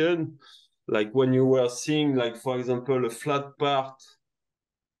situation, like when you were seeing, like, for example, a flat part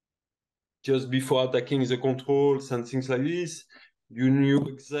just before attacking the controls and things like this, you knew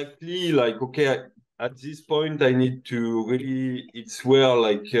exactly, like, okay, at this point I need to really, it's where,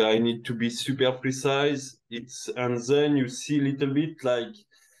 like, I need to be super precise. And then you see a little bit, like,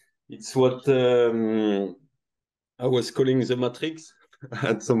 it's what I was calling the matrix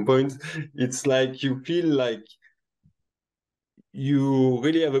at some point. It's like you feel like you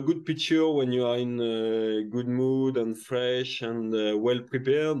really have a good picture when you are in a good mood and fresh and well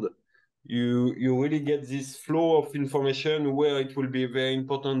prepared. You really get this flow of information where it will be very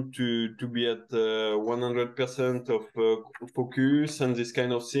important to be at 100% of focus and this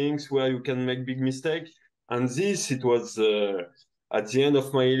kind of things, where you can make big mistake. And this, it was at the end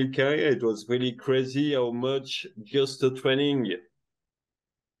of my elite career, it was really crazy how much just the training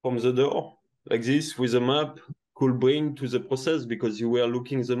from the door like this with a map could bring to the process, because you were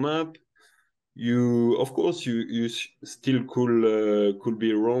looking the map. You, of course, you still could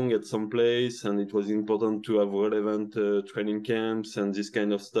be wrong at some place, and it was important to have relevant training camps and this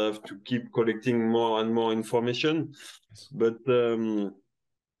kind of stuff to keep collecting more and more information. But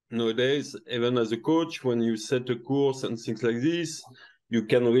nowadays, even as a coach, when you set a course and things like this, you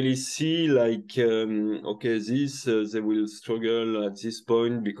can really see, like, okay, this they will struggle at this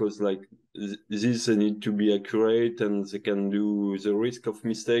point, because, like, this they need to be accurate, and they can do, the risk of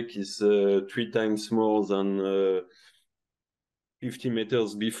mistake is 3 times more than 50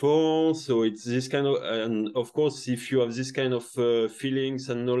 meters before. So it's this kind of, and of course, if you have this kind of feelings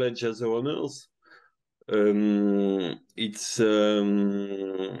and knowledge as a runners, it's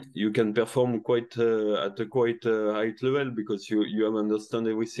you can perform quite at a quite high level, because you have understand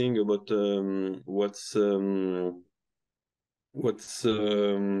everything about what's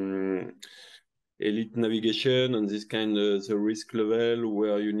elite navigation, and this kind of the risk level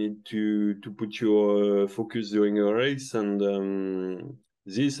where you need to put your focus during a race. And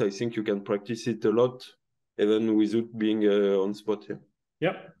this, I think you can practice it a lot even without being on spot here.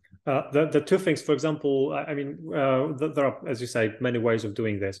 Yeah. The two things, for example, I mean, there are, as you say, many ways of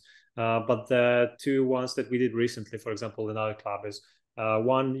doing this. But the two ones that we did recently, for example, in our club, is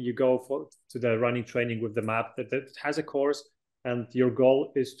one, you go to the running training with the map that has a course, and your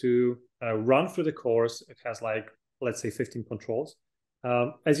goal is to run through the course. It has, like, let's say 15 controls.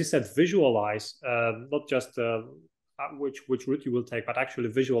 As you said, visualize not just which route you will take, but actually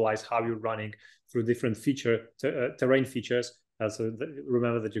visualize how you're running through different terrain features. So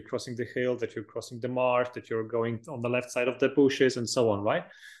remember that you're crossing the hill, that you're crossing the marsh, that you're going on the left side of the bushes, and so on, right?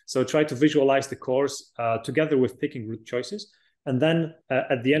 So try to visualize the course together with picking route choices. And then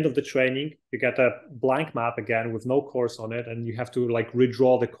at the end of the training, you get a blank map again with no course on it, and you have to, like,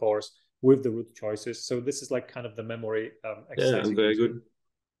 redraw the course with the route choices. So this is like kind of the memory exercise. Yeah, very good.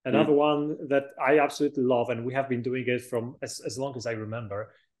 Another one that I absolutely love, and we have been doing it from as long as I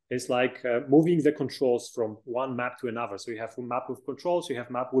remember, is like moving the controls from one map to another. So you have a map with controls, you have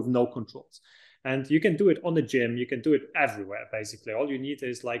a map with no controls. And you can do it on the gym, you can do it everywhere, basically. All you need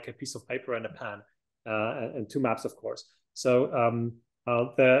is like a piece of paper and a pen, and two maps, of course. So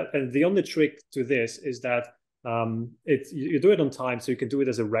the only trick to this is that you do it on time, so you can do it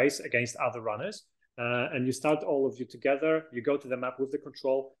as a race against other runners. And you start all of you together, you go to the map with the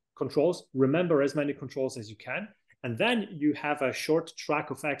controls, remember as many controls as you can, and then you have a short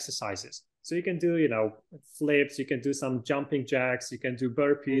track of exercises. So you can do, you know, flips, you can do some jumping jacks, you can do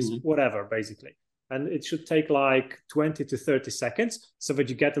burpees, whatever, basically. And it should take like 20 to 30 seconds so that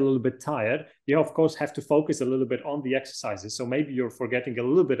you get a little bit tired. You, of course, have to focus a little bit on the exercises. So maybe you're forgetting a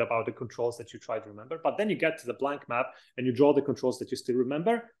little bit about the controls that you try to remember, but then you get to the blank map and you draw the controls that you still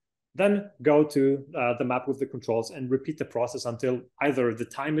remember. Then go to the map with the controls and repeat the process until either the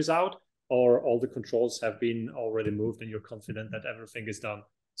time is out or all the controls have been already moved and you're confident that everything is done.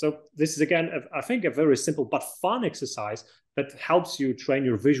 So this is, again, I think, a very simple but fun exercise that helps you train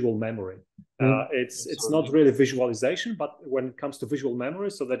your visual memory. It's not really visualization, but when it comes to visual memory,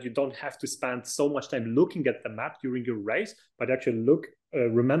 so that you don't have to spend so much time looking at the map during your race, but actually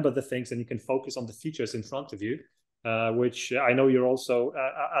remember the things, and you can focus on the features in front of you, which I know you're also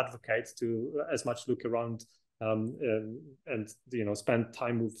advocates to as much look around and spend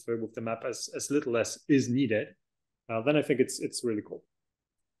time with the map as little as is needed. Then I think it's really cool.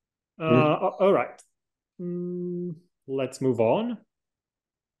 All right. Let's move on.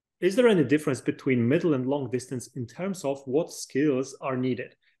 Is there any difference between middle and long distance in terms of what skills are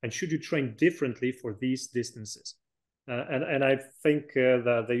needed? And should you train differently for these distances? And I think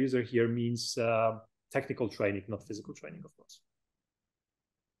the user here means technical training, not physical training, of course.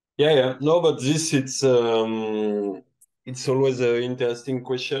 Yeah. No, but it's always an interesting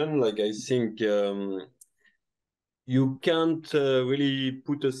question. Like, I think you can't really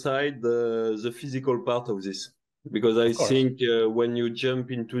put aside the physical part of this, because I think when you jump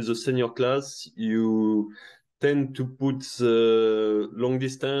into the senior class, you tend to put the long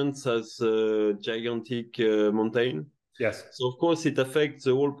distance as a gigantic mountain. Yes. So of course it affects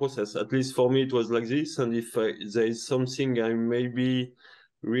the whole process. At least for me, it was like this. And if there is something I maybe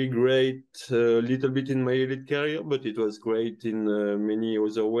regret a little bit in my elite career, but it was great in many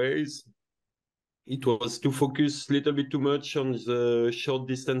other ways, it was to focus a little bit too much on the short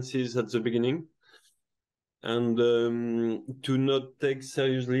distances at the beginning, and to not take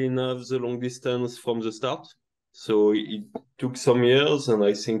seriously enough the long distance from the start. So it took some years, and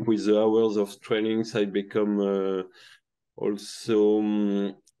I think with the hours of trainings, I become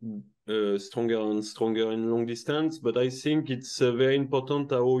also stronger and stronger in long distance. But I think it's very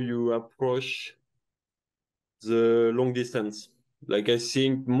important how you approach the long distance. Like, I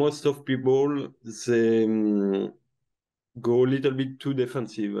think most of people, they go a little bit too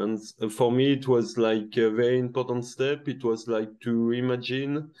defensive. And for me, it was like a very important step. It was like to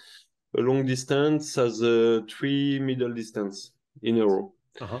imagine a long distance as a 3 middle distance in a row.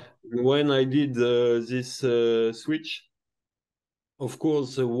 When I did this switch, of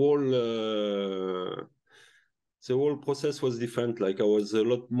course, the whole process was different. Like, I was a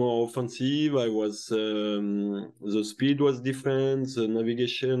lot more offensive. The speed was different. The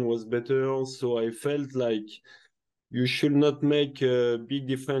navigation was better. So I felt like you should not make a big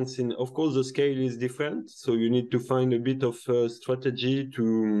difference in, of course, the scale is different. So you need to find a bit of strategy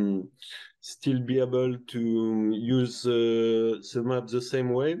to still be able to use the map the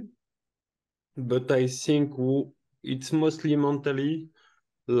same way. But I think it's mostly mentally.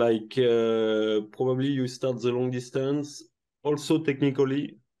 Like, probably you start the long distance, also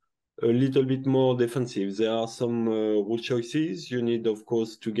technically a little bit more defensive. There are some route choices. You need, of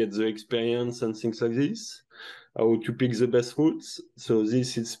course, to get the experience and things like this, how to pick the best routes. So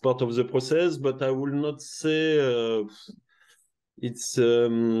this is part of the process, but I will not say it's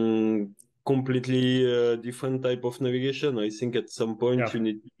completely different type of navigation. I think at some point you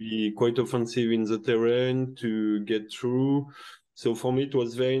need to be quite offensive in the terrain to get through. So for me, it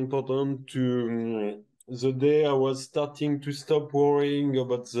was very important to, the day I was starting to stop worrying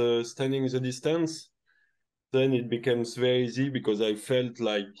about standing the distance, then it becomes very easy, because I felt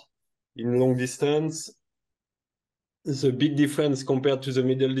like in long distance, the big difference compared to the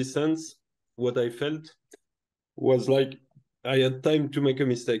middle distance, what I felt was like I had time to make a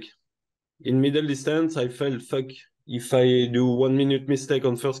mistake. In middle distance, I felt, fuck, if I do 1 minute mistake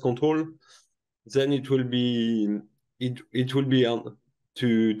on first control, then it will be hard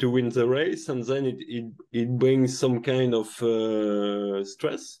to win the race, and then it brings some kind of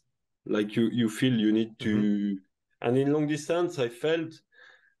stress. Like you feel you need to, and in long distance, I felt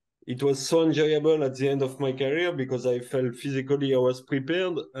it was so enjoyable at the end of my career because I felt physically I was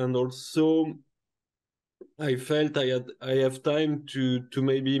prepared, and also I felt I have time to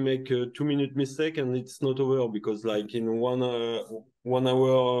maybe make a 2 minute mistake and it's not over, because like in 1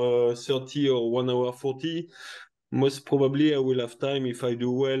 hour 30 or 1 hour 40, most probably I will have time, if I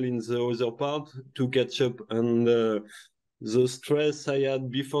do well in the other part, to catch up. And the stress I had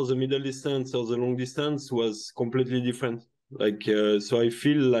before the middle distance or the long distance was completely different. Like so I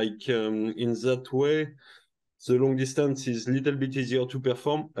feel like in that way the long distance is a little bit easier to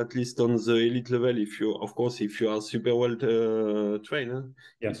perform, at least on the elite level. If you, of course, if you are super well trained, huh?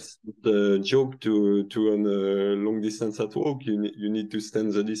 Yes. It's not a joke to run a long distance at work. You need to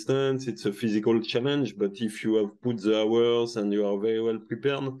stand the distance. It's a physical challenge, but if you have put the hours and you are very well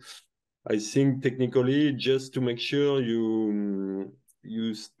prepared, I think technically, just to make sure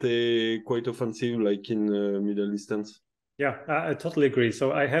you stay quite offensive, like in middle distance. Yeah, I totally agree.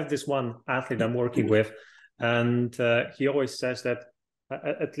 So I have this one athlete I'm working with, and he always says that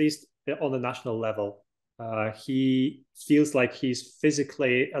at least on the national level, he feels like he's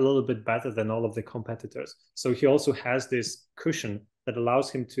physically a little bit better than all of the competitors. So he also has this cushion that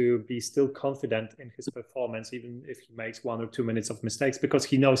allows him to be still confident in his performance, even if he makes 1 or 2 minutes of mistakes, because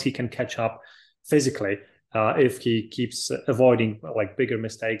he knows he can catch up physically if he keeps avoiding like bigger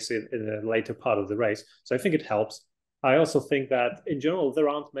mistakes in the later part of the race. So I think it helps. I also think that in general, there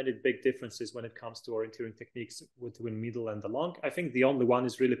aren't many big differences when it comes to orienteering techniques between middle and the long. I think the only one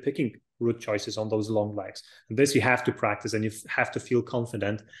is really picking route choices on those long legs. And this you have to practice, and you have to feel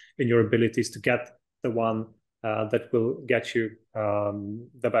confident in your abilities to get the one that will get you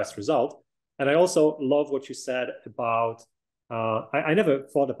the best result. And I also love what you said about I never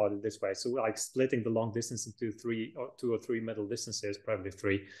thought about it this way. So like splitting the long distance into 2 or 3 middle distances, probably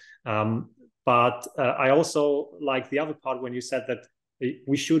 3. But I also like the other part when you said that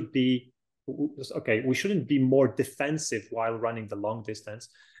we should be okay. We shouldn't be more defensive while running the long distance.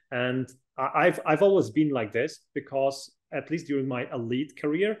 And I've always been like this because at least during my elite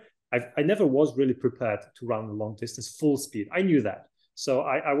career, I never was really prepared to run the long distance full speed. I knew that. So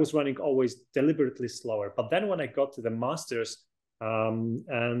I was running always deliberately slower. But then when I got to the masters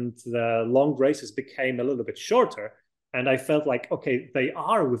and the long races became a little bit shorter, and I felt like, okay, they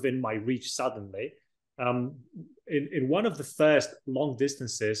are within my reach suddenly. In one of the first long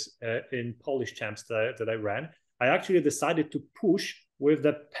distances in Polish champs that I ran, I actually decided to push with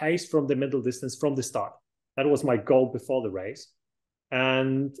the pace from the middle distance from the start. That was my goal before the race.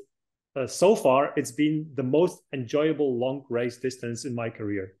 And so far, it's been the most enjoyable long race distance in my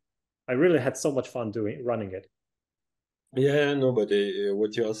career. I really had so much fun running it. Yeah, no, but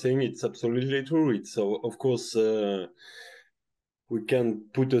what you are saying, it's absolutely true. It's of course we can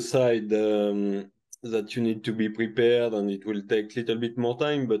put aside that you need to be prepared and it will take a little bit more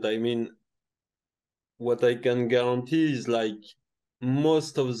time. But I mean, what I can guarantee is like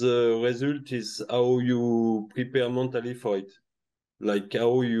most of the result is how you prepare mentally for it, like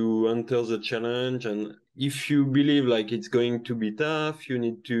how you enter the challenge. And if you believe like it's going to be tough, you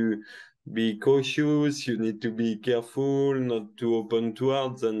need to be cautious, you need to be careful not to open too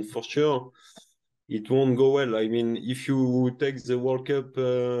hard, then for sure it won't go well. I mean, if you take the World Cup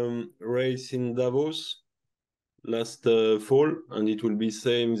race in Davos last fall, and it will be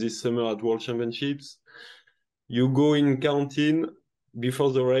same this summer at World Championships, you go in canteen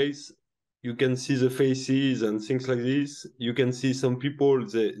before the race, you can see the faces and things like this. You can see some people,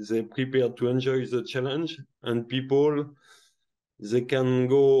 they prepared to enjoy the challenge, and people, they can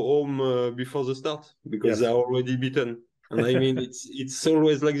go home before the start because Yes. they're already beaten. And I mean, it's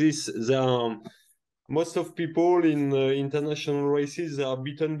always like this. There are most of people in international races are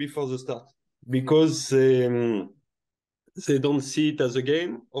beaten before the start because they don't see it as a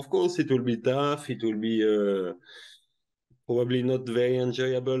game. Of course, it will be tough. It will be probably not very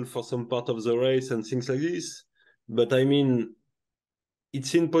enjoyable for some part of the race and things like this. But I mean,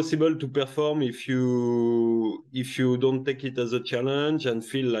 it's impossible to perform if you don't take it as a challenge and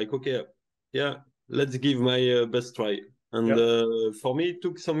feel like, okay, yeah, let's give my best try. And for me, it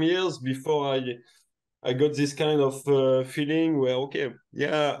took some years before I got this kind of feeling where, okay,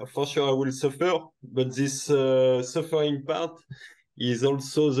 yeah, for sure I will suffer, but this suffering part is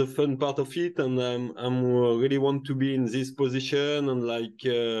also the fun part of it, and I'm really want to be in this position. And like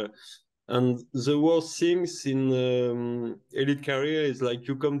and the worst things in elite career is like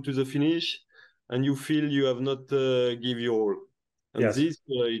you come to the finish and you feel you have not give your all. And Yes. this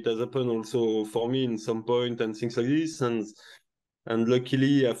it has happened also for me in some point and things like this. And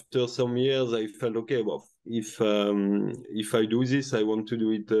luckily, after some years, I felt, okay, well, if I do this, I want to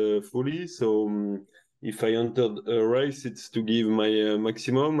do it fully. So if I entered a race, it's to give my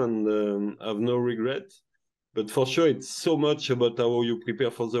maximum and have no regret. But for sure, it's so much about how you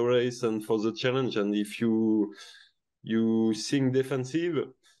prepare for the race and for the challenge. And if you think defensive,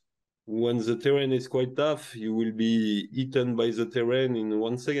 when the terrain is quite tough, you will be eaten by the terrain in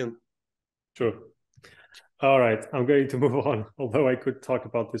 1 second. True. All right, I'm going to move on, although I could talk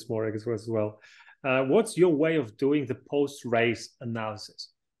about this more as well. What's your way of doing the post-race analysis?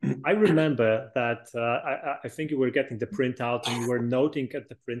 I remember that I think you were getting the printout and you were noting at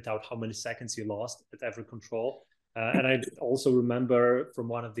the printout how many seconds you lost at every control. And I also remember from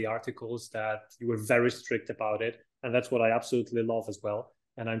one of the articles that you were very strict about it. And that's what I absolutely love as well.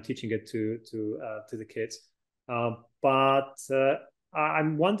 And I'm teaching it to the kids. But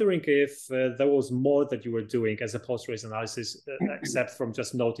I'm wondering if there was more that you were doing as a post-race analysis, except from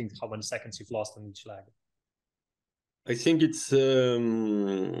just noting how many seconds you've lost on each leg. I think it's a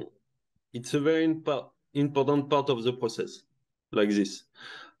very important part of the process, like this.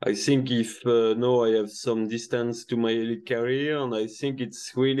 I think if now I have some distance to my elite career, and I think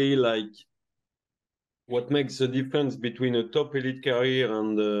it's really like what makes the difference between a top elite career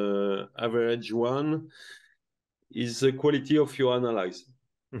and average one is the quality of your analysis.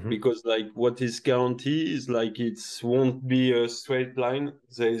 Because like what is guaranteed is like it won't be a straight line.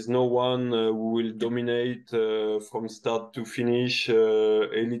 There is no one who will dominate from start to finish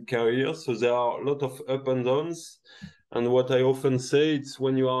elite career. So there are a lot of up and downs. And what I often say, it's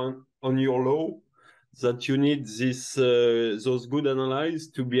when you are on your low that you need this those good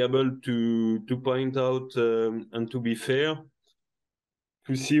analyses to be able to point out and to be fair,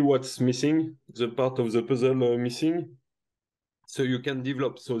 to see what's missing, the part of the puzzle missing. So you can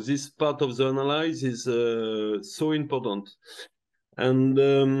develop. So this part of the analysis is so important. And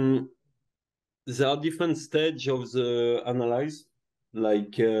there are different stages of the analysis.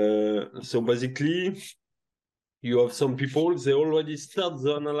 Like, so basically, you have some people, they already start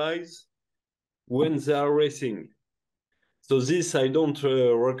the analysis when they are racing. So this, I don't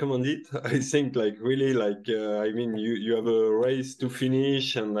recommend it. I think like really like, I mean, you have a race to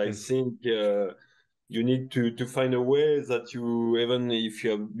finish and I think you need to find a way that you, even if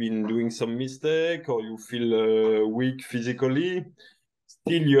you have been doing some mistake or you feel weak physically,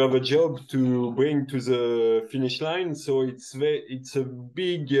 still you have a job to bring to the finish line. So it's a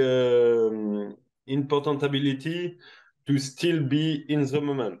big important ability to still be in the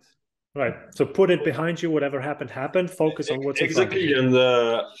moment. Right. So put it behind you. Whatever happened. Focus on what's in front of you. Exactly. And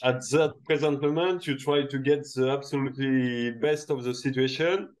at that present moment, you try to get the absolutely best of the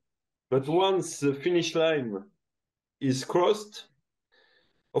situation. But once the finish line is crossed,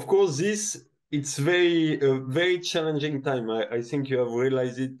 of course, it's very challenging time. I think you have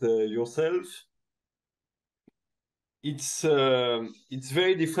realized it yourself. It's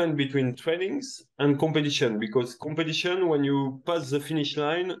very different between trainings and competition, because competition, when you pass the finish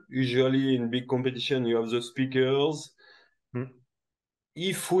line, usually in big competition, you have the speakers.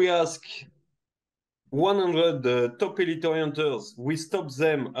 If we ask 100 top elite orienters, we stop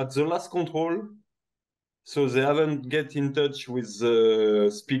them at the last control, so they haven't get in touch with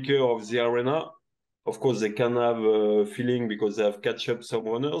the speaker of the arena. Of course, they can have a feeling because they have catch up some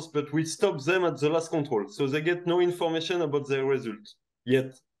runners, but we stop them at the last control. So they get no information about their result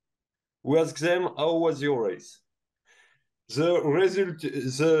yet. We ask them, how was your race?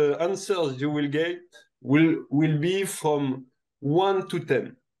 The answers you will get will be from 1 to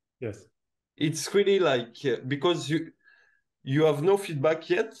 10. Yes. It's really like, because you have no feedback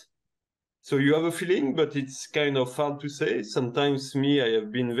yet. So you have a feeling, but it's kind of hard to say. Sometimes I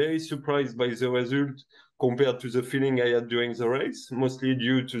have been very surprised by the result compared to the feeling I had during the race, mostly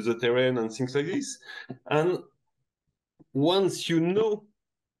due to the terrain and things like this. And once you know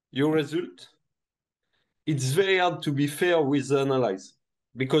your result, it's very hard to be fair with the analyze.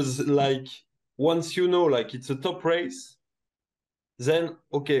 Because like, once you know, like it's a top race, then,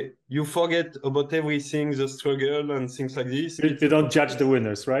 okay, you forget about everything, the struggle and things like this. You don't judge the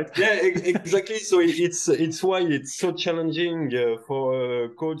winners, right? Yeah, exactly. So it's why it's so challenging for a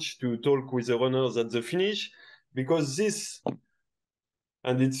coach to talk with the runners at the finish, because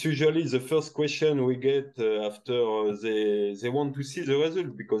and it's usually the first question we get after they want to see the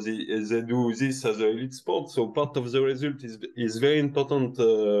result, because they do this as an elite sport. So part of the result is very important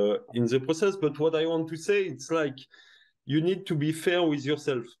in the process. But what I want to say, it's like, you need to be fair with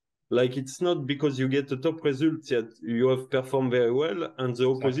yourself. Like, it's not because you get a top result that you have performed very well, and the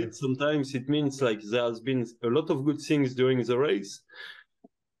opposite. Exactly. Sometimes it means like there has been a lot of good things during the race.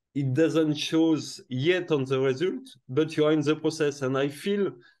 It doesn't show yet on the result, but you are in the process. And I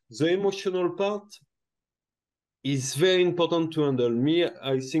feel the emotional part is very important to handle. Me,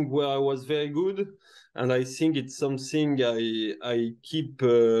 I think where I was very good, and I think it's something I keep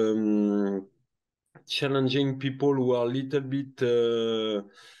challenging people who are a little bit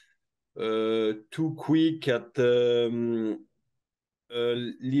too quick at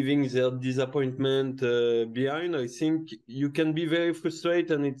leaving their disappointment behind. I think you can be very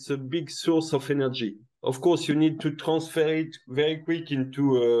frustrated, and it's a big source of energy. Of course, you need to transfer it very quick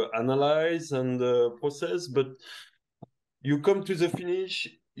into analyze and process, but you come to the finish,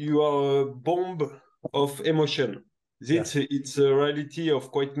 you are a bomb of emotion. Yes. It's a reality of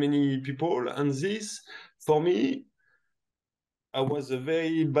quite many people, and this, for me, I was a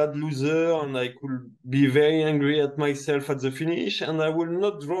very bad loser, and I could be very angry at myself at the finish, and I will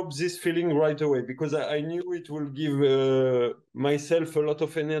not drop this feeling right away because I knew it will give myself a lot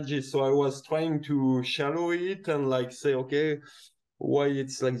of energy. So I was trying to shallow it and like say, okay, why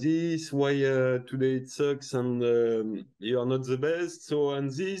it's like this, why today it sucks, and you are not the best. So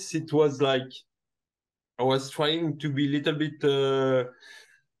and this, it was like I was trying to be a little bit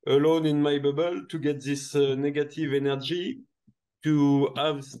alone in my bubble to get this negative energy to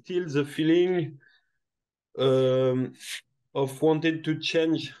have still the feeling um, of wanting to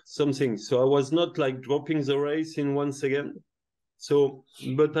change something. So I was not like dropping the race in one second. So,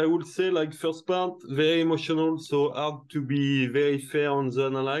 but I would say like first part, very emotional, so hard to be very fair on the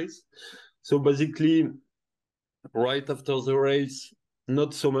analyze. So basically, right after the race,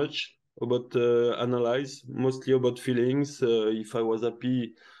 not so much about analyze, mostly about feelings. If I was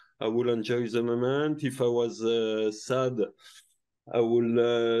happy, I will enjoy the moment. If I was sad, I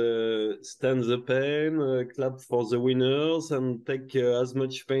will stand the pain, clap for the winners, and take as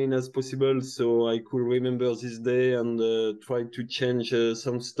much pain as possible so I could remember this day and try to change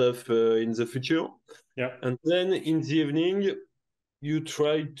some stuff in the future. Yeah. And then in the evening, you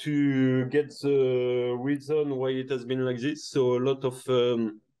try to get the reason why it has been like this. So a lot of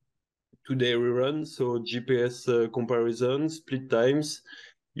two-day rerun, so GPS comparison, split times.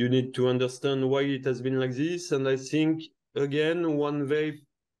 You need to understand why it has been like this. And I think, again, one very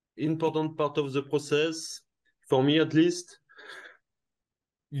important part of the process, for me at least,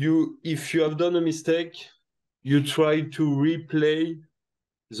 if you have done a mistake, you try to replay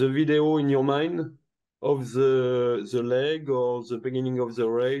the video in your mind of the leg or the beginning of the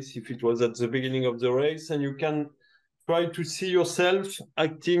race, if it was at the beginning of the race, and you can try to see yourself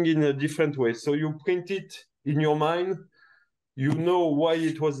acting in a different way. So you print it in your mind, you know why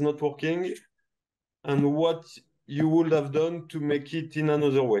it was not working and what you would have done to make it in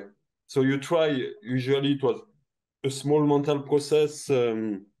another way. So you try, usually it was a small mental process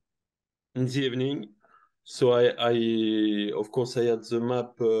in the evening. So of course, I had the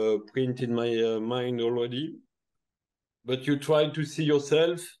map print in my mind already, but you try to see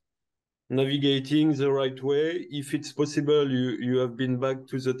yourself navigating the right way. If it's possible, you have been back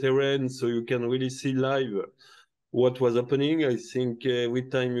to the terrain, so you can really see live what was happening. I think every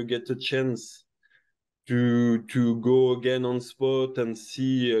time you get a chance to go again on spot and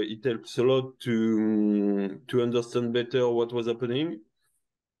see, it helps a lot to understand better what was happening,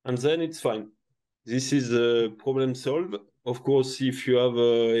 and then it's fine. This is a problem solved. Of course, if you have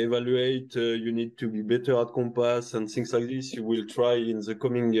evaluate, you need to be better at compass and things like this. You will try in the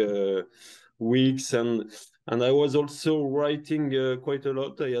coming weeks, and I was also writing quite a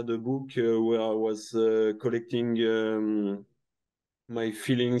lot. I had a book where I was collecting my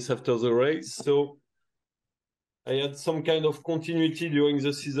feelings after the race. So I had some kind of continuity during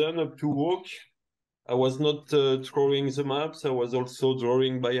the season up to walk. I was not drawing the maps. I was also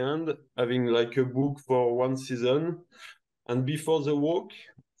drawing by hand, having like a book for one season. And before the walk,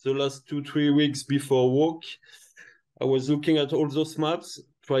 the last 2-3 weeks before walk, I was looking at all those maps,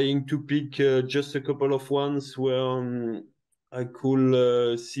 trying to pick just a couple of ones where I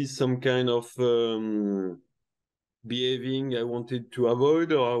could see some kind of behaving I wanted to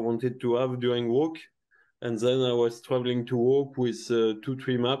avoid or I wanted to have during walk. And then I was traveling to walk with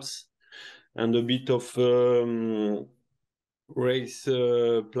 2-3 maps and a bit of race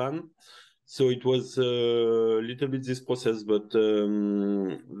plan. So it was a little bit this process, but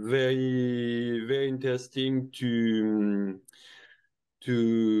very, very interesting to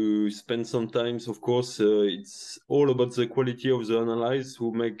spend some time. Of course, it's all about the quality of the analyze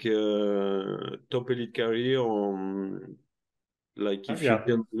who make top elite career. Like if you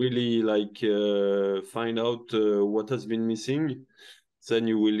can really like find out what has been missing, then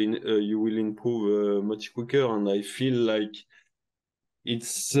you will improve much quicker. And I feel like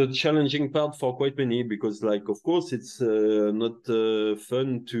It's a challenging part for quite many because, like, of course, it's not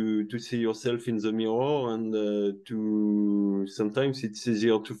fun to see yourself in the mirror, and to sometimes it's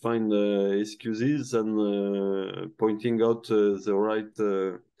easier to find excuses than pointing out the right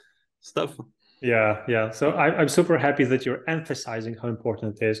stuff. Yeah, yeah. So I'm super happy that you're emphasizing how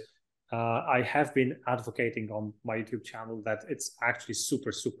important it is. I have been advocating on my YouTube channel that it's actually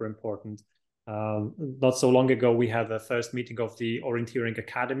super, super important. Not so long ago, we had the first meeting of the Orienteering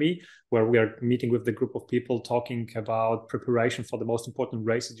Academy, where we are meeting with the group of people talking about preparation for the most important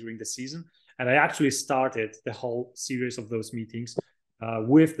races during the season. And I actually started the whole series of those meetings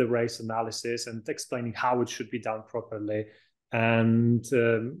with the race analysis and explaining how it should be done properly. And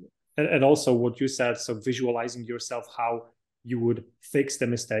also what you said, so visualizing yourself how you would fix the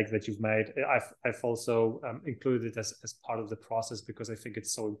mistake that you've made. I've also included it as part of the process because I think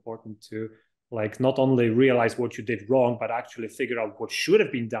it's so important to like not only realize what you did wrong, but actually figure out what should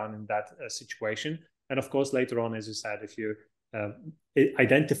have been done in that situation. And of course, later on, as you said, if you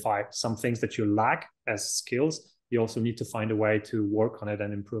identify some things that you lack as skills, you also need to find a way to work on it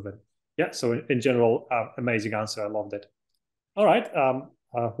and improve it. Yeah. So in general, amazing answer. I loved it. All right.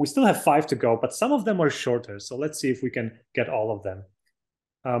 We still have 5 to go, but some of them are shorter. So let's see if we can get all of them.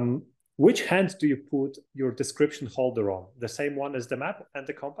 Which hand do you put your description holder on? The same one as the map and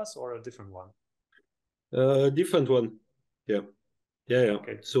the compass, or a different one? Different one. Yeah. Yeah, yeah.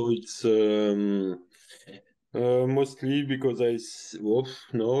 Okay. So it's mostly because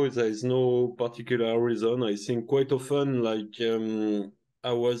no, there is no particular reason. I think quite often, like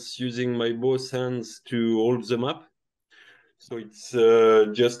I was using my both hands to hold the map. So it's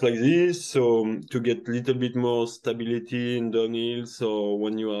just like this. So to get a little bit more stability in downhills or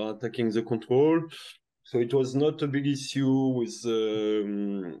when you are attacking the control. So it was not a big issue with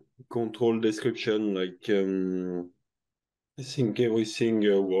control description. Like I think everything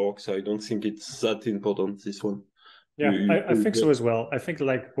works. I don't think it's that important, this one. Yeah, I You think so as well. I think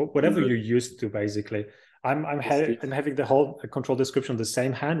like whatever you're used to, basically. I'm having the whole control description the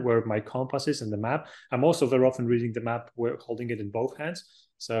same hand where my compass is and the map. I'm also very often reading the map, where holding it in both hands,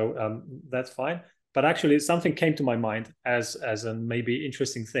 so that's fine. But actually, something came to my mind as a maybe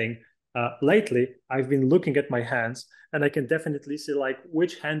interesting thing. Lately, I've been looking at my hands, and I can definitely see like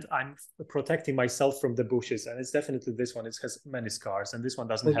which hand I'm protecting myself from the bushes, and it's definitely this one. It has many scars, and this one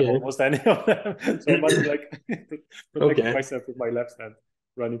doesn't have almost any of them. So I must be like protecting myself with my left hand,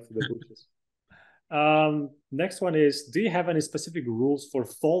 running through the bushes. Next one is: do you have any specific rules for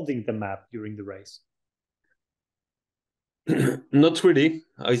folding the map during the race? Not really.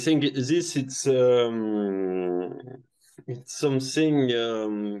 I think it's something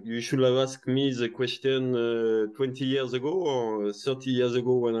you should have asked me the question 20 years ago or 30 years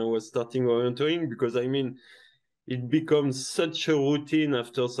ago when I was starting orienteering, because I mean, it becomes such a routine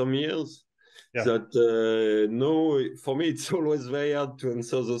after some years that no, for me, it's always very hard to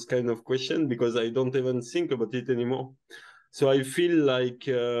answer those kind of questions because I don't even think about it anymore. So I feel like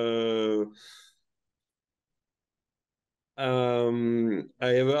I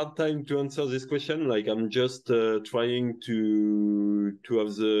have a hard time to answer this question. Like I'm just trying to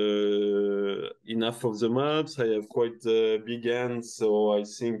have the enough of the maps. I have quite big hands, so I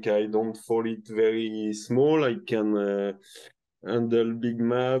think I don't fold it very small. I can handle big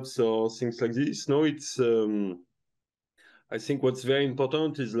maps or things like this. No, it's I think what's very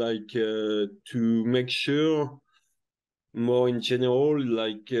important is like to make sure more in general,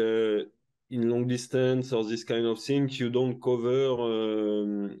 like in long distance or this kind of things, you don't cover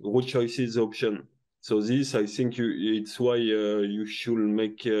route choices option. So this, I think it's why you should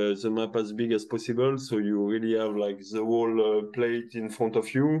make the map as big as possible. So you really have like the whole plate in front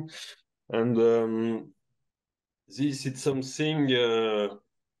of you. And this, it's something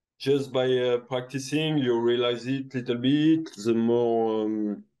just by practicing, you realize it a little bit, the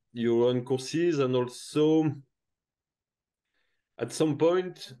more you run courses. And also at some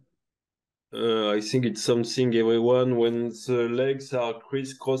point, I think it's something everyone, when the legs are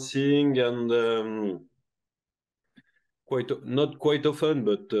crisscrossing and not quite often,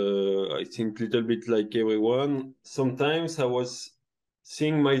 but I think a little bit like everyone. Sometimes I was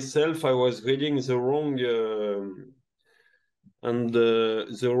seeing myself, I was reading the wrong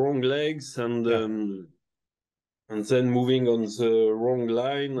the wrong legs and then moving on the wrong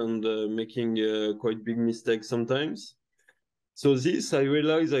line and making quite big mistakes sometimes. So this, I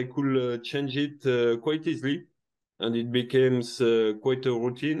realized I could change it quite easily, and it becomes quite a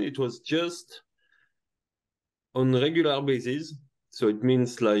routine. It was just on regular basis. So it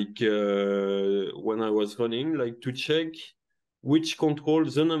means like when I was running, like to check which control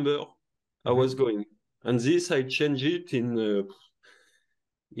the number I was going. And this, I change it in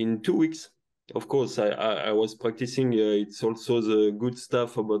in 2 weeks. Of course, I was practicing. It's also the good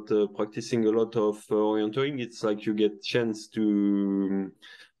stuff about practicing a lot of orienteering. It's like you get chance to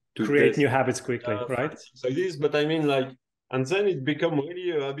create test new habits quickly, right? like this. But I mean, like, and then it become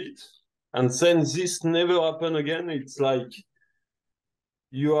really a habit, and then this never happen again. It's like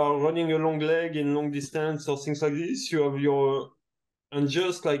you are running a long leg in long distance or things like this. You have your and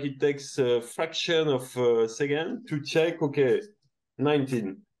just like it takes a fraction of a second to check. Okay,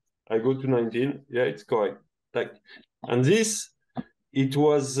 19. I go to 19. Yeah, it's correct. Like, and this it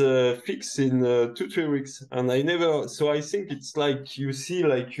was fixed in 2-3 weeks, and I never. So I think it's like you see,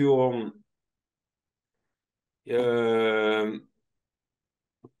 like your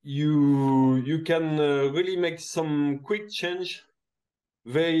you can really make some quick change,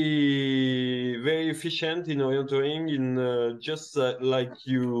 very efficient in orienteering. In just like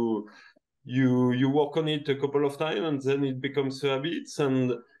you work on it a couple of times, and then it becomes a habit.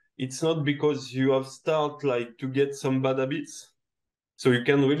 And it's not because you have start like to get some bad habits, so you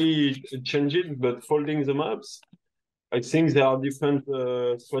can really change it. But folding the maps, I think there are different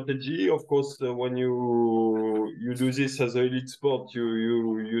strategy. Of course, when you do this as a elite sport,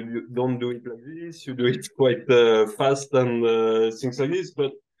 you don't do it like this. You do it quite fast and things like this.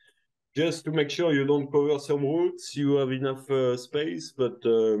 But just to make sure you don't cover some routes, you have enough space. But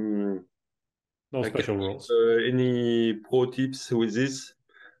No I special can't rules. give any pro tips with this.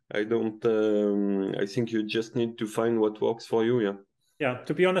 I don't. I think you just need to find what works for you. Yeah. Yeah,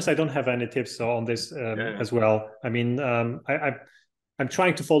 to be honest, I don't have any tips on this Yeah. as well. I mean, I'm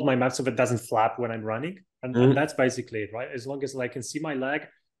trying to fold my map so it doesn't flap when I'm running, and that's basically it, right? As long as I can see my leg,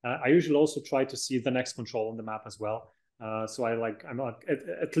 I usually also try to see the next control on the map as well. So I'm not,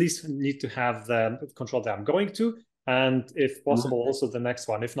 at least need to have the control that I'm going to, and if possible, also the next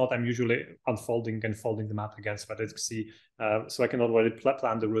one. If not, I'm usually unfolding and folding the map again so I can see, so I can already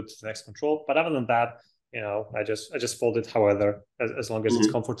plan the route to the next control. But other than that, I just fold it however, as long as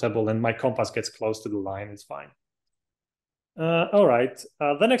it's comfortable and my compass gets close to the line, it's fine. All right.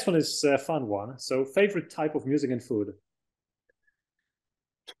 The next one is a fun one. So, favorite type of music and food?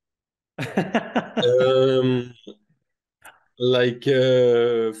 Like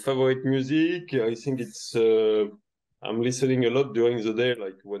favorite music, I think it's I'm listening a lot during the day,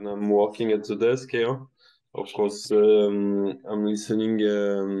 like when I'm working at the desk here. Of course, I'm listening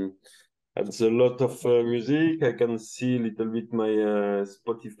at a lot of music. I can see a little bit my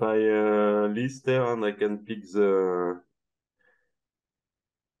Spotify list there, and I can pick the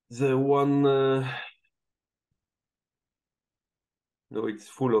one. No, it's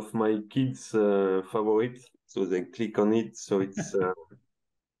full of my kids' favorites, so they click on it. So it's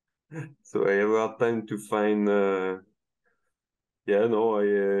so I have a hard time to find. Yeah, no,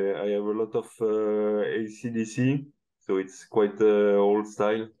 I have a lot of AC/DC, so it's quite old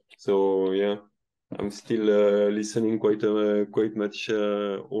style. So yeah, I'm still listening quite much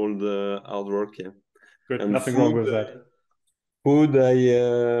old hard rock. Yeah, Good. and Nothing wrong with that. food, I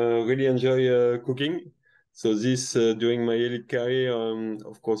really enjoy cooking. So this during my elite career,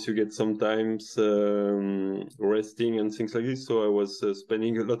 of course, you get sometimes resting and things like this. So I was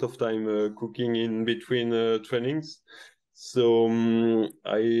spending a lot of time cooking in between trainings. So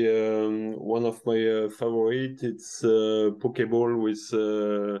I one of my favorite, it's pokeball with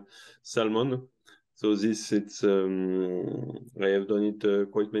salmon. So this it's I have done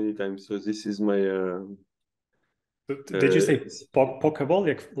it quite many times. So this is my Did you say Pokeball,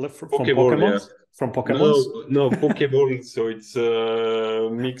 like from Pokeball, Pokemon? yeah. From Pokemons? No, Pokeball. So it's a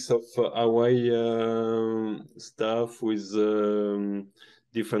mix of Hawaii stuff with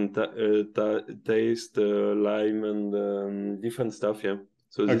different taste, lime and different stuff. Yeah.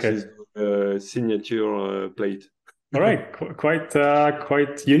 So this Okay. is signature plate. All right.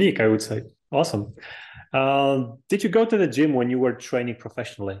 Quite unique, I would say. Awesome. Did you go to the gym when you were training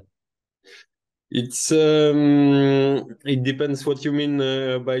professionally? It's it depends what you mean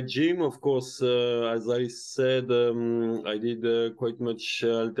by gym. Of course, as I said, I did quite much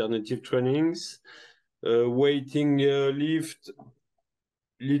alternative trainings, weighting, lift,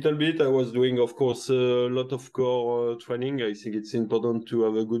 little bit. I was doing, of course, a lot of core training. I think it's important to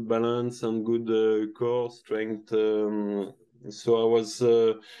have a good balance and good core strength. So I was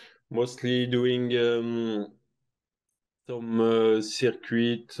mostly doing some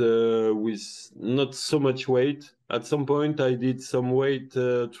circuit with not so much weight. At some point, I did some weight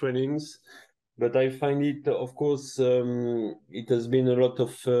trainings, but I find it, of course, it has been a lot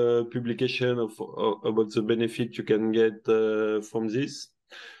of publication about the benefit you can get from this.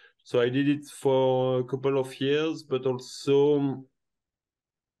 So I did it for a couple of years, but also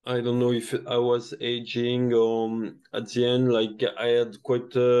I don't know if I was aging or at the end, like I had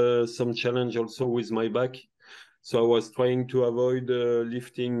quite some challenge also with my back. So I was trying to avoid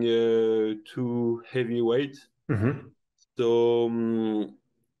lifting too heavy weight. Mm-hmm. So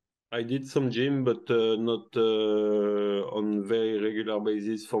I did some gym, but not on very regular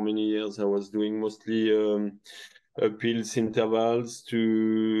basis for many years. I was doing mostly pills intervals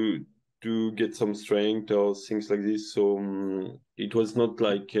to get some strength or things like this. So it was not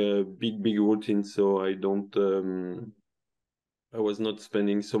like a big routine. So I was not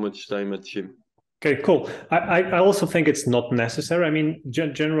spending so much time at gym. Okay, cool. I also think it's not necessary. I mean,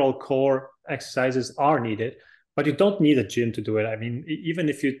 general core exercises are needed, but you don't need a gym to do it. I mean, even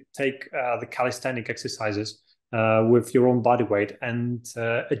if you take the calisthenic exercises with your own body weight and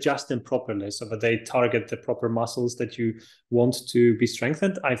adjust them properly so that they target the proper muscles that you want to be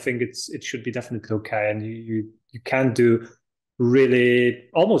strengthened, I think it should be definitely okay. And you can do really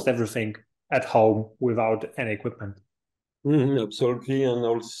almost everything at home without any equipment. Absolutely, and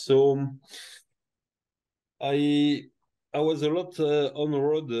also I I was a lot on the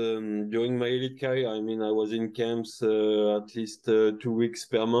road during my elite career. I mean, I was in camps at least 2 weeks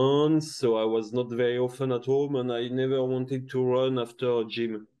per month, so I was not very often at home, and I never wanted to run after a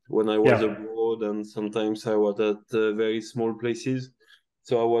gym when I was Yeah. abroad, and sometimes I was at very small places.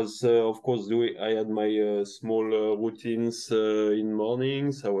 So I was, of course, doing. I had my small routines in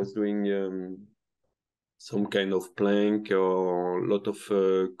mornings. I was doing some kind of plank or a lot of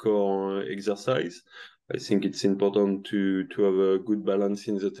core exercise. I think it's important to have a good balance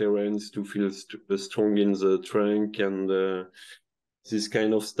in the terrains, to feel strong in the trunk and this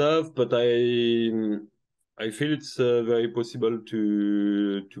kind of stuff. But I feel it's very possible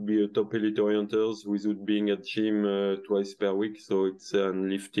to be a top elite orienters without being at gym twice per week. So it's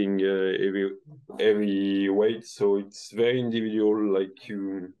lifting every weight. So it's very individual, like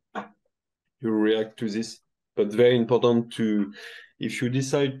you react to this. But very important to, if you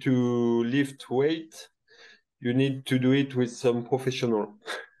decide to lift weight, you need to do it with some professional.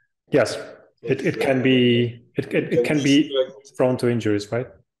 Yes, Because it can can be distract. prone to injuries, right?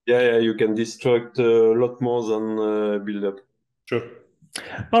 Yeah, you can distract a lot more than build up. True.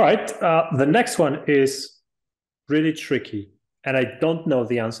 All right. The next one is really tricky, and I don't know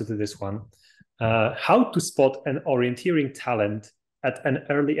the answer to this one. How to spot an orienteering talent at an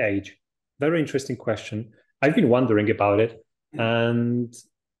early age? Very interesting question. I've been wondering about it, and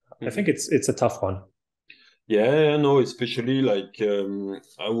I think it's a tough one. Yeah, no, especially like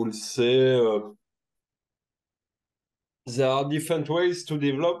I would say there are different ways to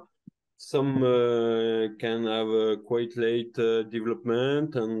develop. Some can have a quite late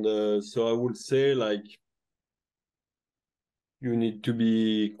development, and so I would say like you need to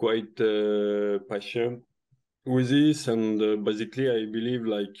be quite patient with this. And basically, I believe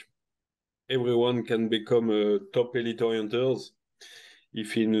like everyone can become a top elite orienters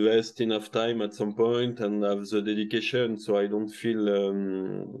if you invest enough time at some point and have the dedication. So I don't feel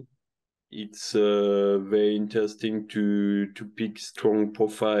it's very interesting to pick strong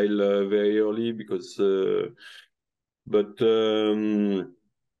profile very early because but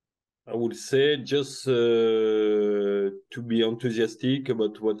I would say just to be enthusiastic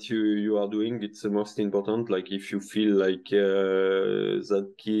about what you are doing. It's the most important. Like if you feel like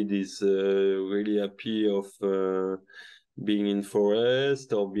that kid is really happy of being in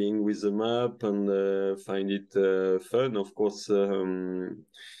forest or being with the map and find it fun. Of course,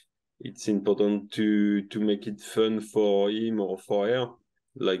 it's important to make it fun for him or for her,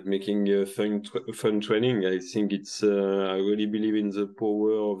 like making fun training. I think it's I really believe in the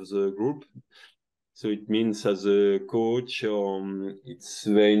power of the group. So it means as a coach, it's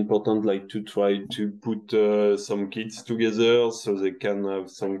very important like to try to put some kids together so they can have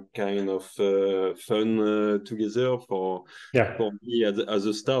some kind of fun together. Yeah, For me, as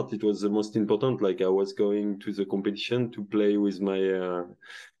a start, it was the most important. Like I was going to the competition to play with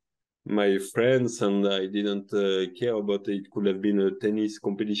my friends, and I didn't care about it. It could have been a tennis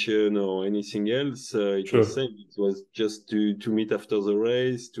competition or anything else. It was true. same. It was just to meet after the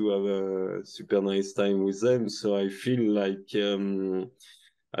race, to have a super nice time with them. So I feel like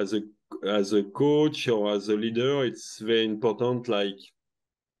as a coach or as a leader, it's very important, like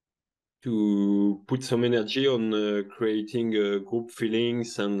to put some energy on creating group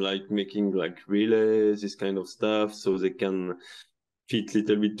feelings and like making like relays, this kind of stuff, so they can fit a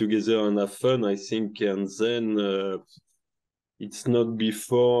little bit together and have fun, I think. And then it's not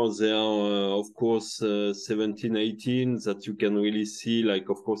before they are, of course, 17, 18 that you can really see, like,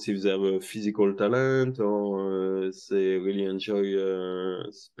 of course, if they have a physical talent or they really enjoy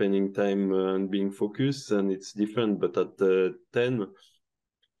spending time and being focused, and it's different. But at 10,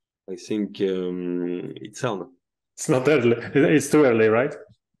 I think it's hard. It's not early. It's too early, right?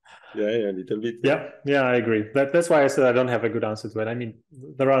 Yeah, a little bit. Yeah, I agree. That's why I said I don't have a good answer to it.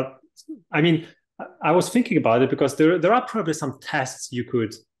 I mean, I was thinking about it because there are probably some tests you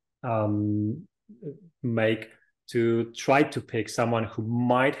could make to try to pick someone who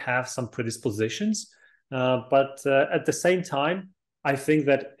might have some predispositions. But at the same time, I think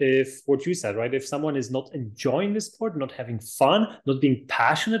that if what you said, right, if someone is not enjoying the sport, not having fun, not being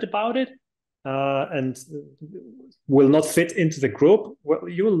passionate about it, and will not fit into the group, well,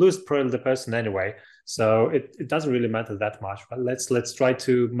 you will lose probably the person anyway. So it doesn't really matter that much. But let's try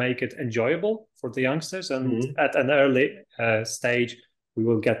to make it enjoyable for the youngsters, and at an early stage, we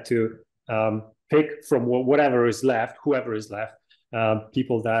will get to pick from whoever is left,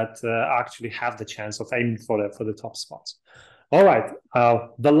 people that actually have the chance of aiming for the top spots. All right,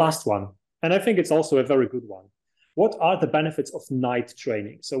 the last one, and I think it's also a very good one. What are the benefits of night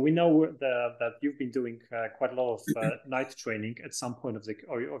training? So we know that you've been doing quite a lot of night training at some point of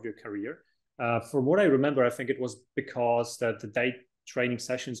your career. From what I remember, I think it was because the day training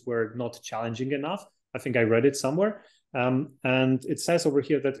sessions were not challenging enough. I think I read it somewhere. And it says over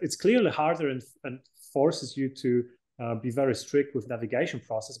here that it's clearly harder and forces you to be very strict with navigation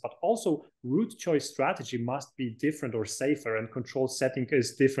process, but also route choice strategy must be different or safer, and control setting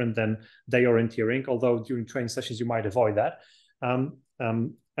is different than day orienteering, although during training sessions you might avoid that.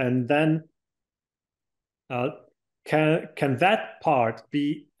 And then can that part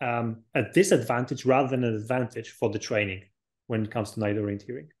be a disadvantage rather than an advantage for the training when it comes to night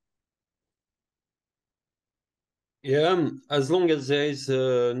orienteering? Yeah, as long as there is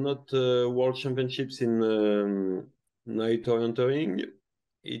not world championships in night orienteering,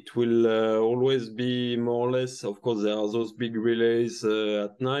 it will always be more or less. Of course, there are those big relays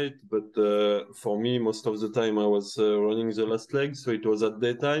at night, but for me, most of the time I was running the last leg, so it was at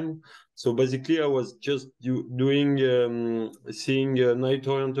daytime. So basically, I was just seeing night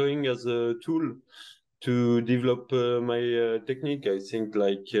orienteering as a tool to develop my technique. I think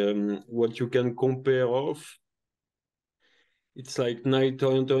like what you can compare of. It's like night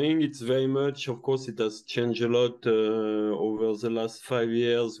orienteering. It's very much, of course, it has changed a lot over the last 5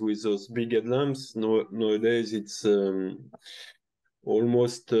 years with those big headlamps. Nowadays, it's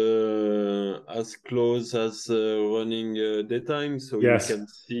almost as close as running daytime. So Yes. You can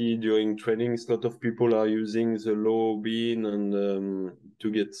see during trainings, a lot of people are using the low beam and to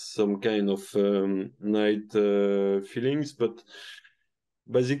get some kind of night feelings. But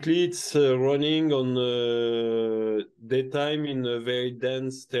basically, it's running on daytime in a very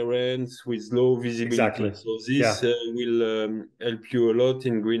dense terrains with low visibility. Exactly. So this will help you a lot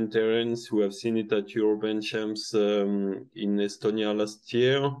in green terrains. We have seen it at European Champs in Estonia last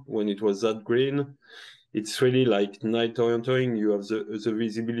year when it was that green. It's really like night orienteering. You have the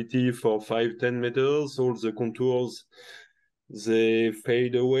visibility for 5-10 meters, all the contours. They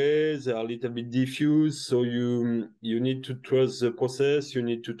fade away, they are a little bit diffuse, so you need to trust the process, you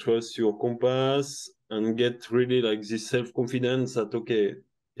need to trust your compass and get really like this self-confidence that, okay,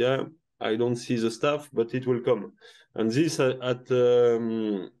 yeah, I don't see the stuff, but it will come. And this at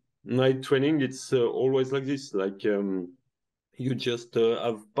night training, it's always like this, like you just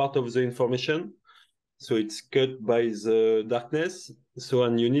have part of the information, so it's cut by the darkness. So,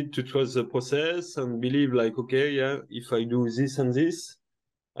 and you need to trust the process and believe like, okay, yeah, if I do this and this,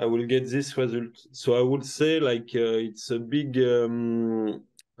 I will get this result. So I would say like it's a big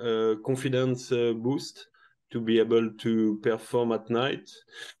confidence boost to be able to perform at night.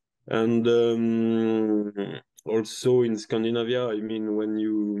 And also in Scandinavia, I mean, when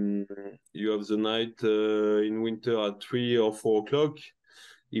you have the night in winter at 3 or 4 o'clock,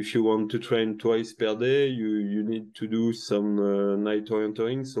 if you want to train twice per day, you need to do some night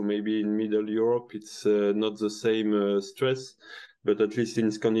orienteering. So maybe in Middle Europe, it's not the same stress, but at least in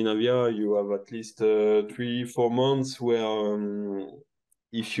Scandinavia, you have at least 3-4 months where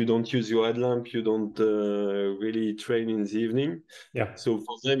if you don't use your headlamp, you don't really train in the evening. Yeah. So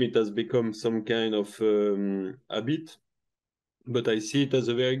for them, it has become some kind of habit, but I see it as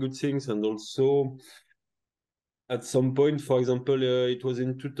a very good thing. And also, at some point, for example, it was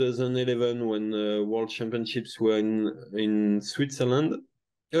in 2011 when World Championships were in Switzerland,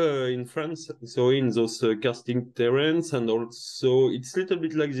 in France. So in those casting terrains, and also it's a little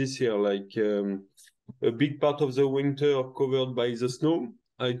bit like this here, like a big part of the winter covered by the snow.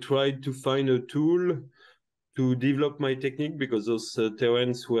 I tried to find a tool to develop my technique because those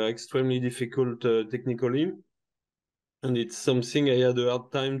terrains were extremely difficult technically. And it's something I had a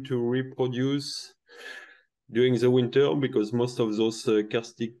hard time to reproduce during the winter because most of those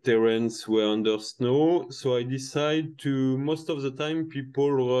karstic terrains were under snow. So I decided to, most of the time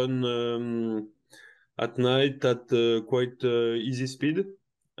people run at night at quite easy speed.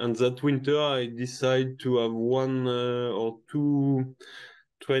 And that winter I decided to have 1 or 2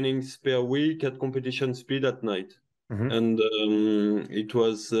 trainings per week at competition speed at night. And it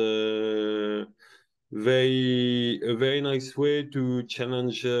was a very nice way to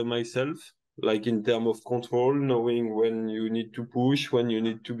challenge myself, like in terms of control, knowing when you need to push, when you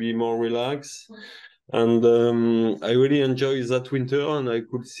need to be more relaxed. And I really enjoyed that winter, and I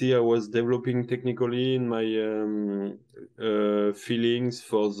could see I was developing technically in my feelings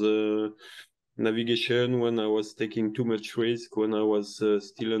for the navigation when I was taking too much risk, when I was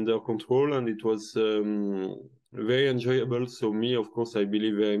still under control, and it was very enjoyable. So me, of course, I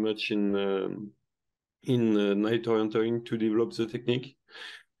believe very much in night orienteering to develop the technique.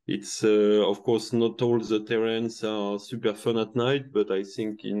 It's of course not all the terrains are super fun at night, but I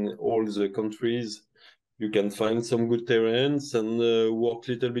think in all the countries you can find some good terrains and work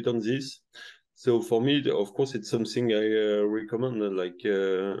a little bit on this. So for me, of course, it's something I recommend.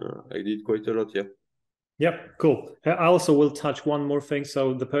 I did quite a lot, yeah. Yep, cool. I also will touch one more thing.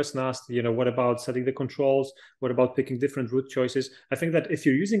 So the person asked, what about setting the controls? What about picking different route choices? I think that if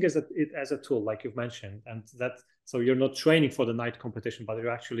you're using it as a tool, like you've mentioned, and that so you're not training for the night competition, but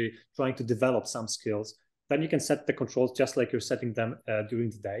you're actually trying to develop some skills, then you can set the controls just like you're setting them during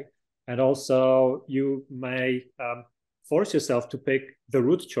the day. And also you may force yourself to pick the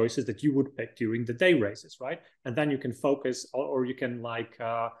route choices that you would pick during the day races, right? And then you can focus, or you can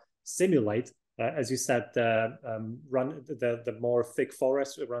simulate. As you said, run the more thick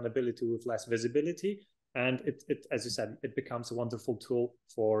forest runnability with less visibility, and it as you said, it becomes a wonderful tool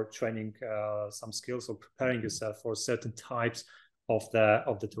for training some skills or preparing yourself for certain types of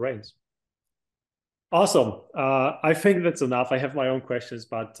the terrains. Awesome. I think that's enough. I have my own questions,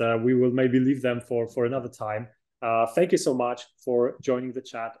 but we will maybe leave them for another time. Thank you so much for joining the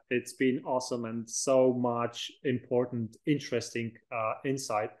chat. It's been awesome and so much important, interesting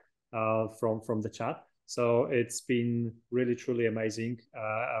insight from the chat. So it's been really, truly amazing.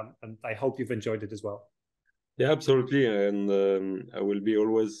 And I hope you've enjoyed it as well. Yeah, absolutely. And I will be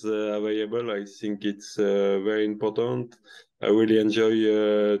always available. I think it's very important. I really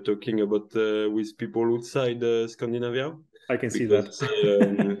enjoy talking about with people outside Scandinavia. I can see that.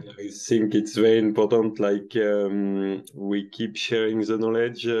 I think it's very important. We keep sharing the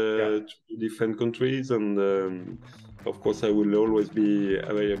knowledge to different countries, and of course, I will always be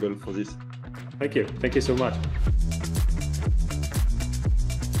available for this. Thank you. Thank you so much.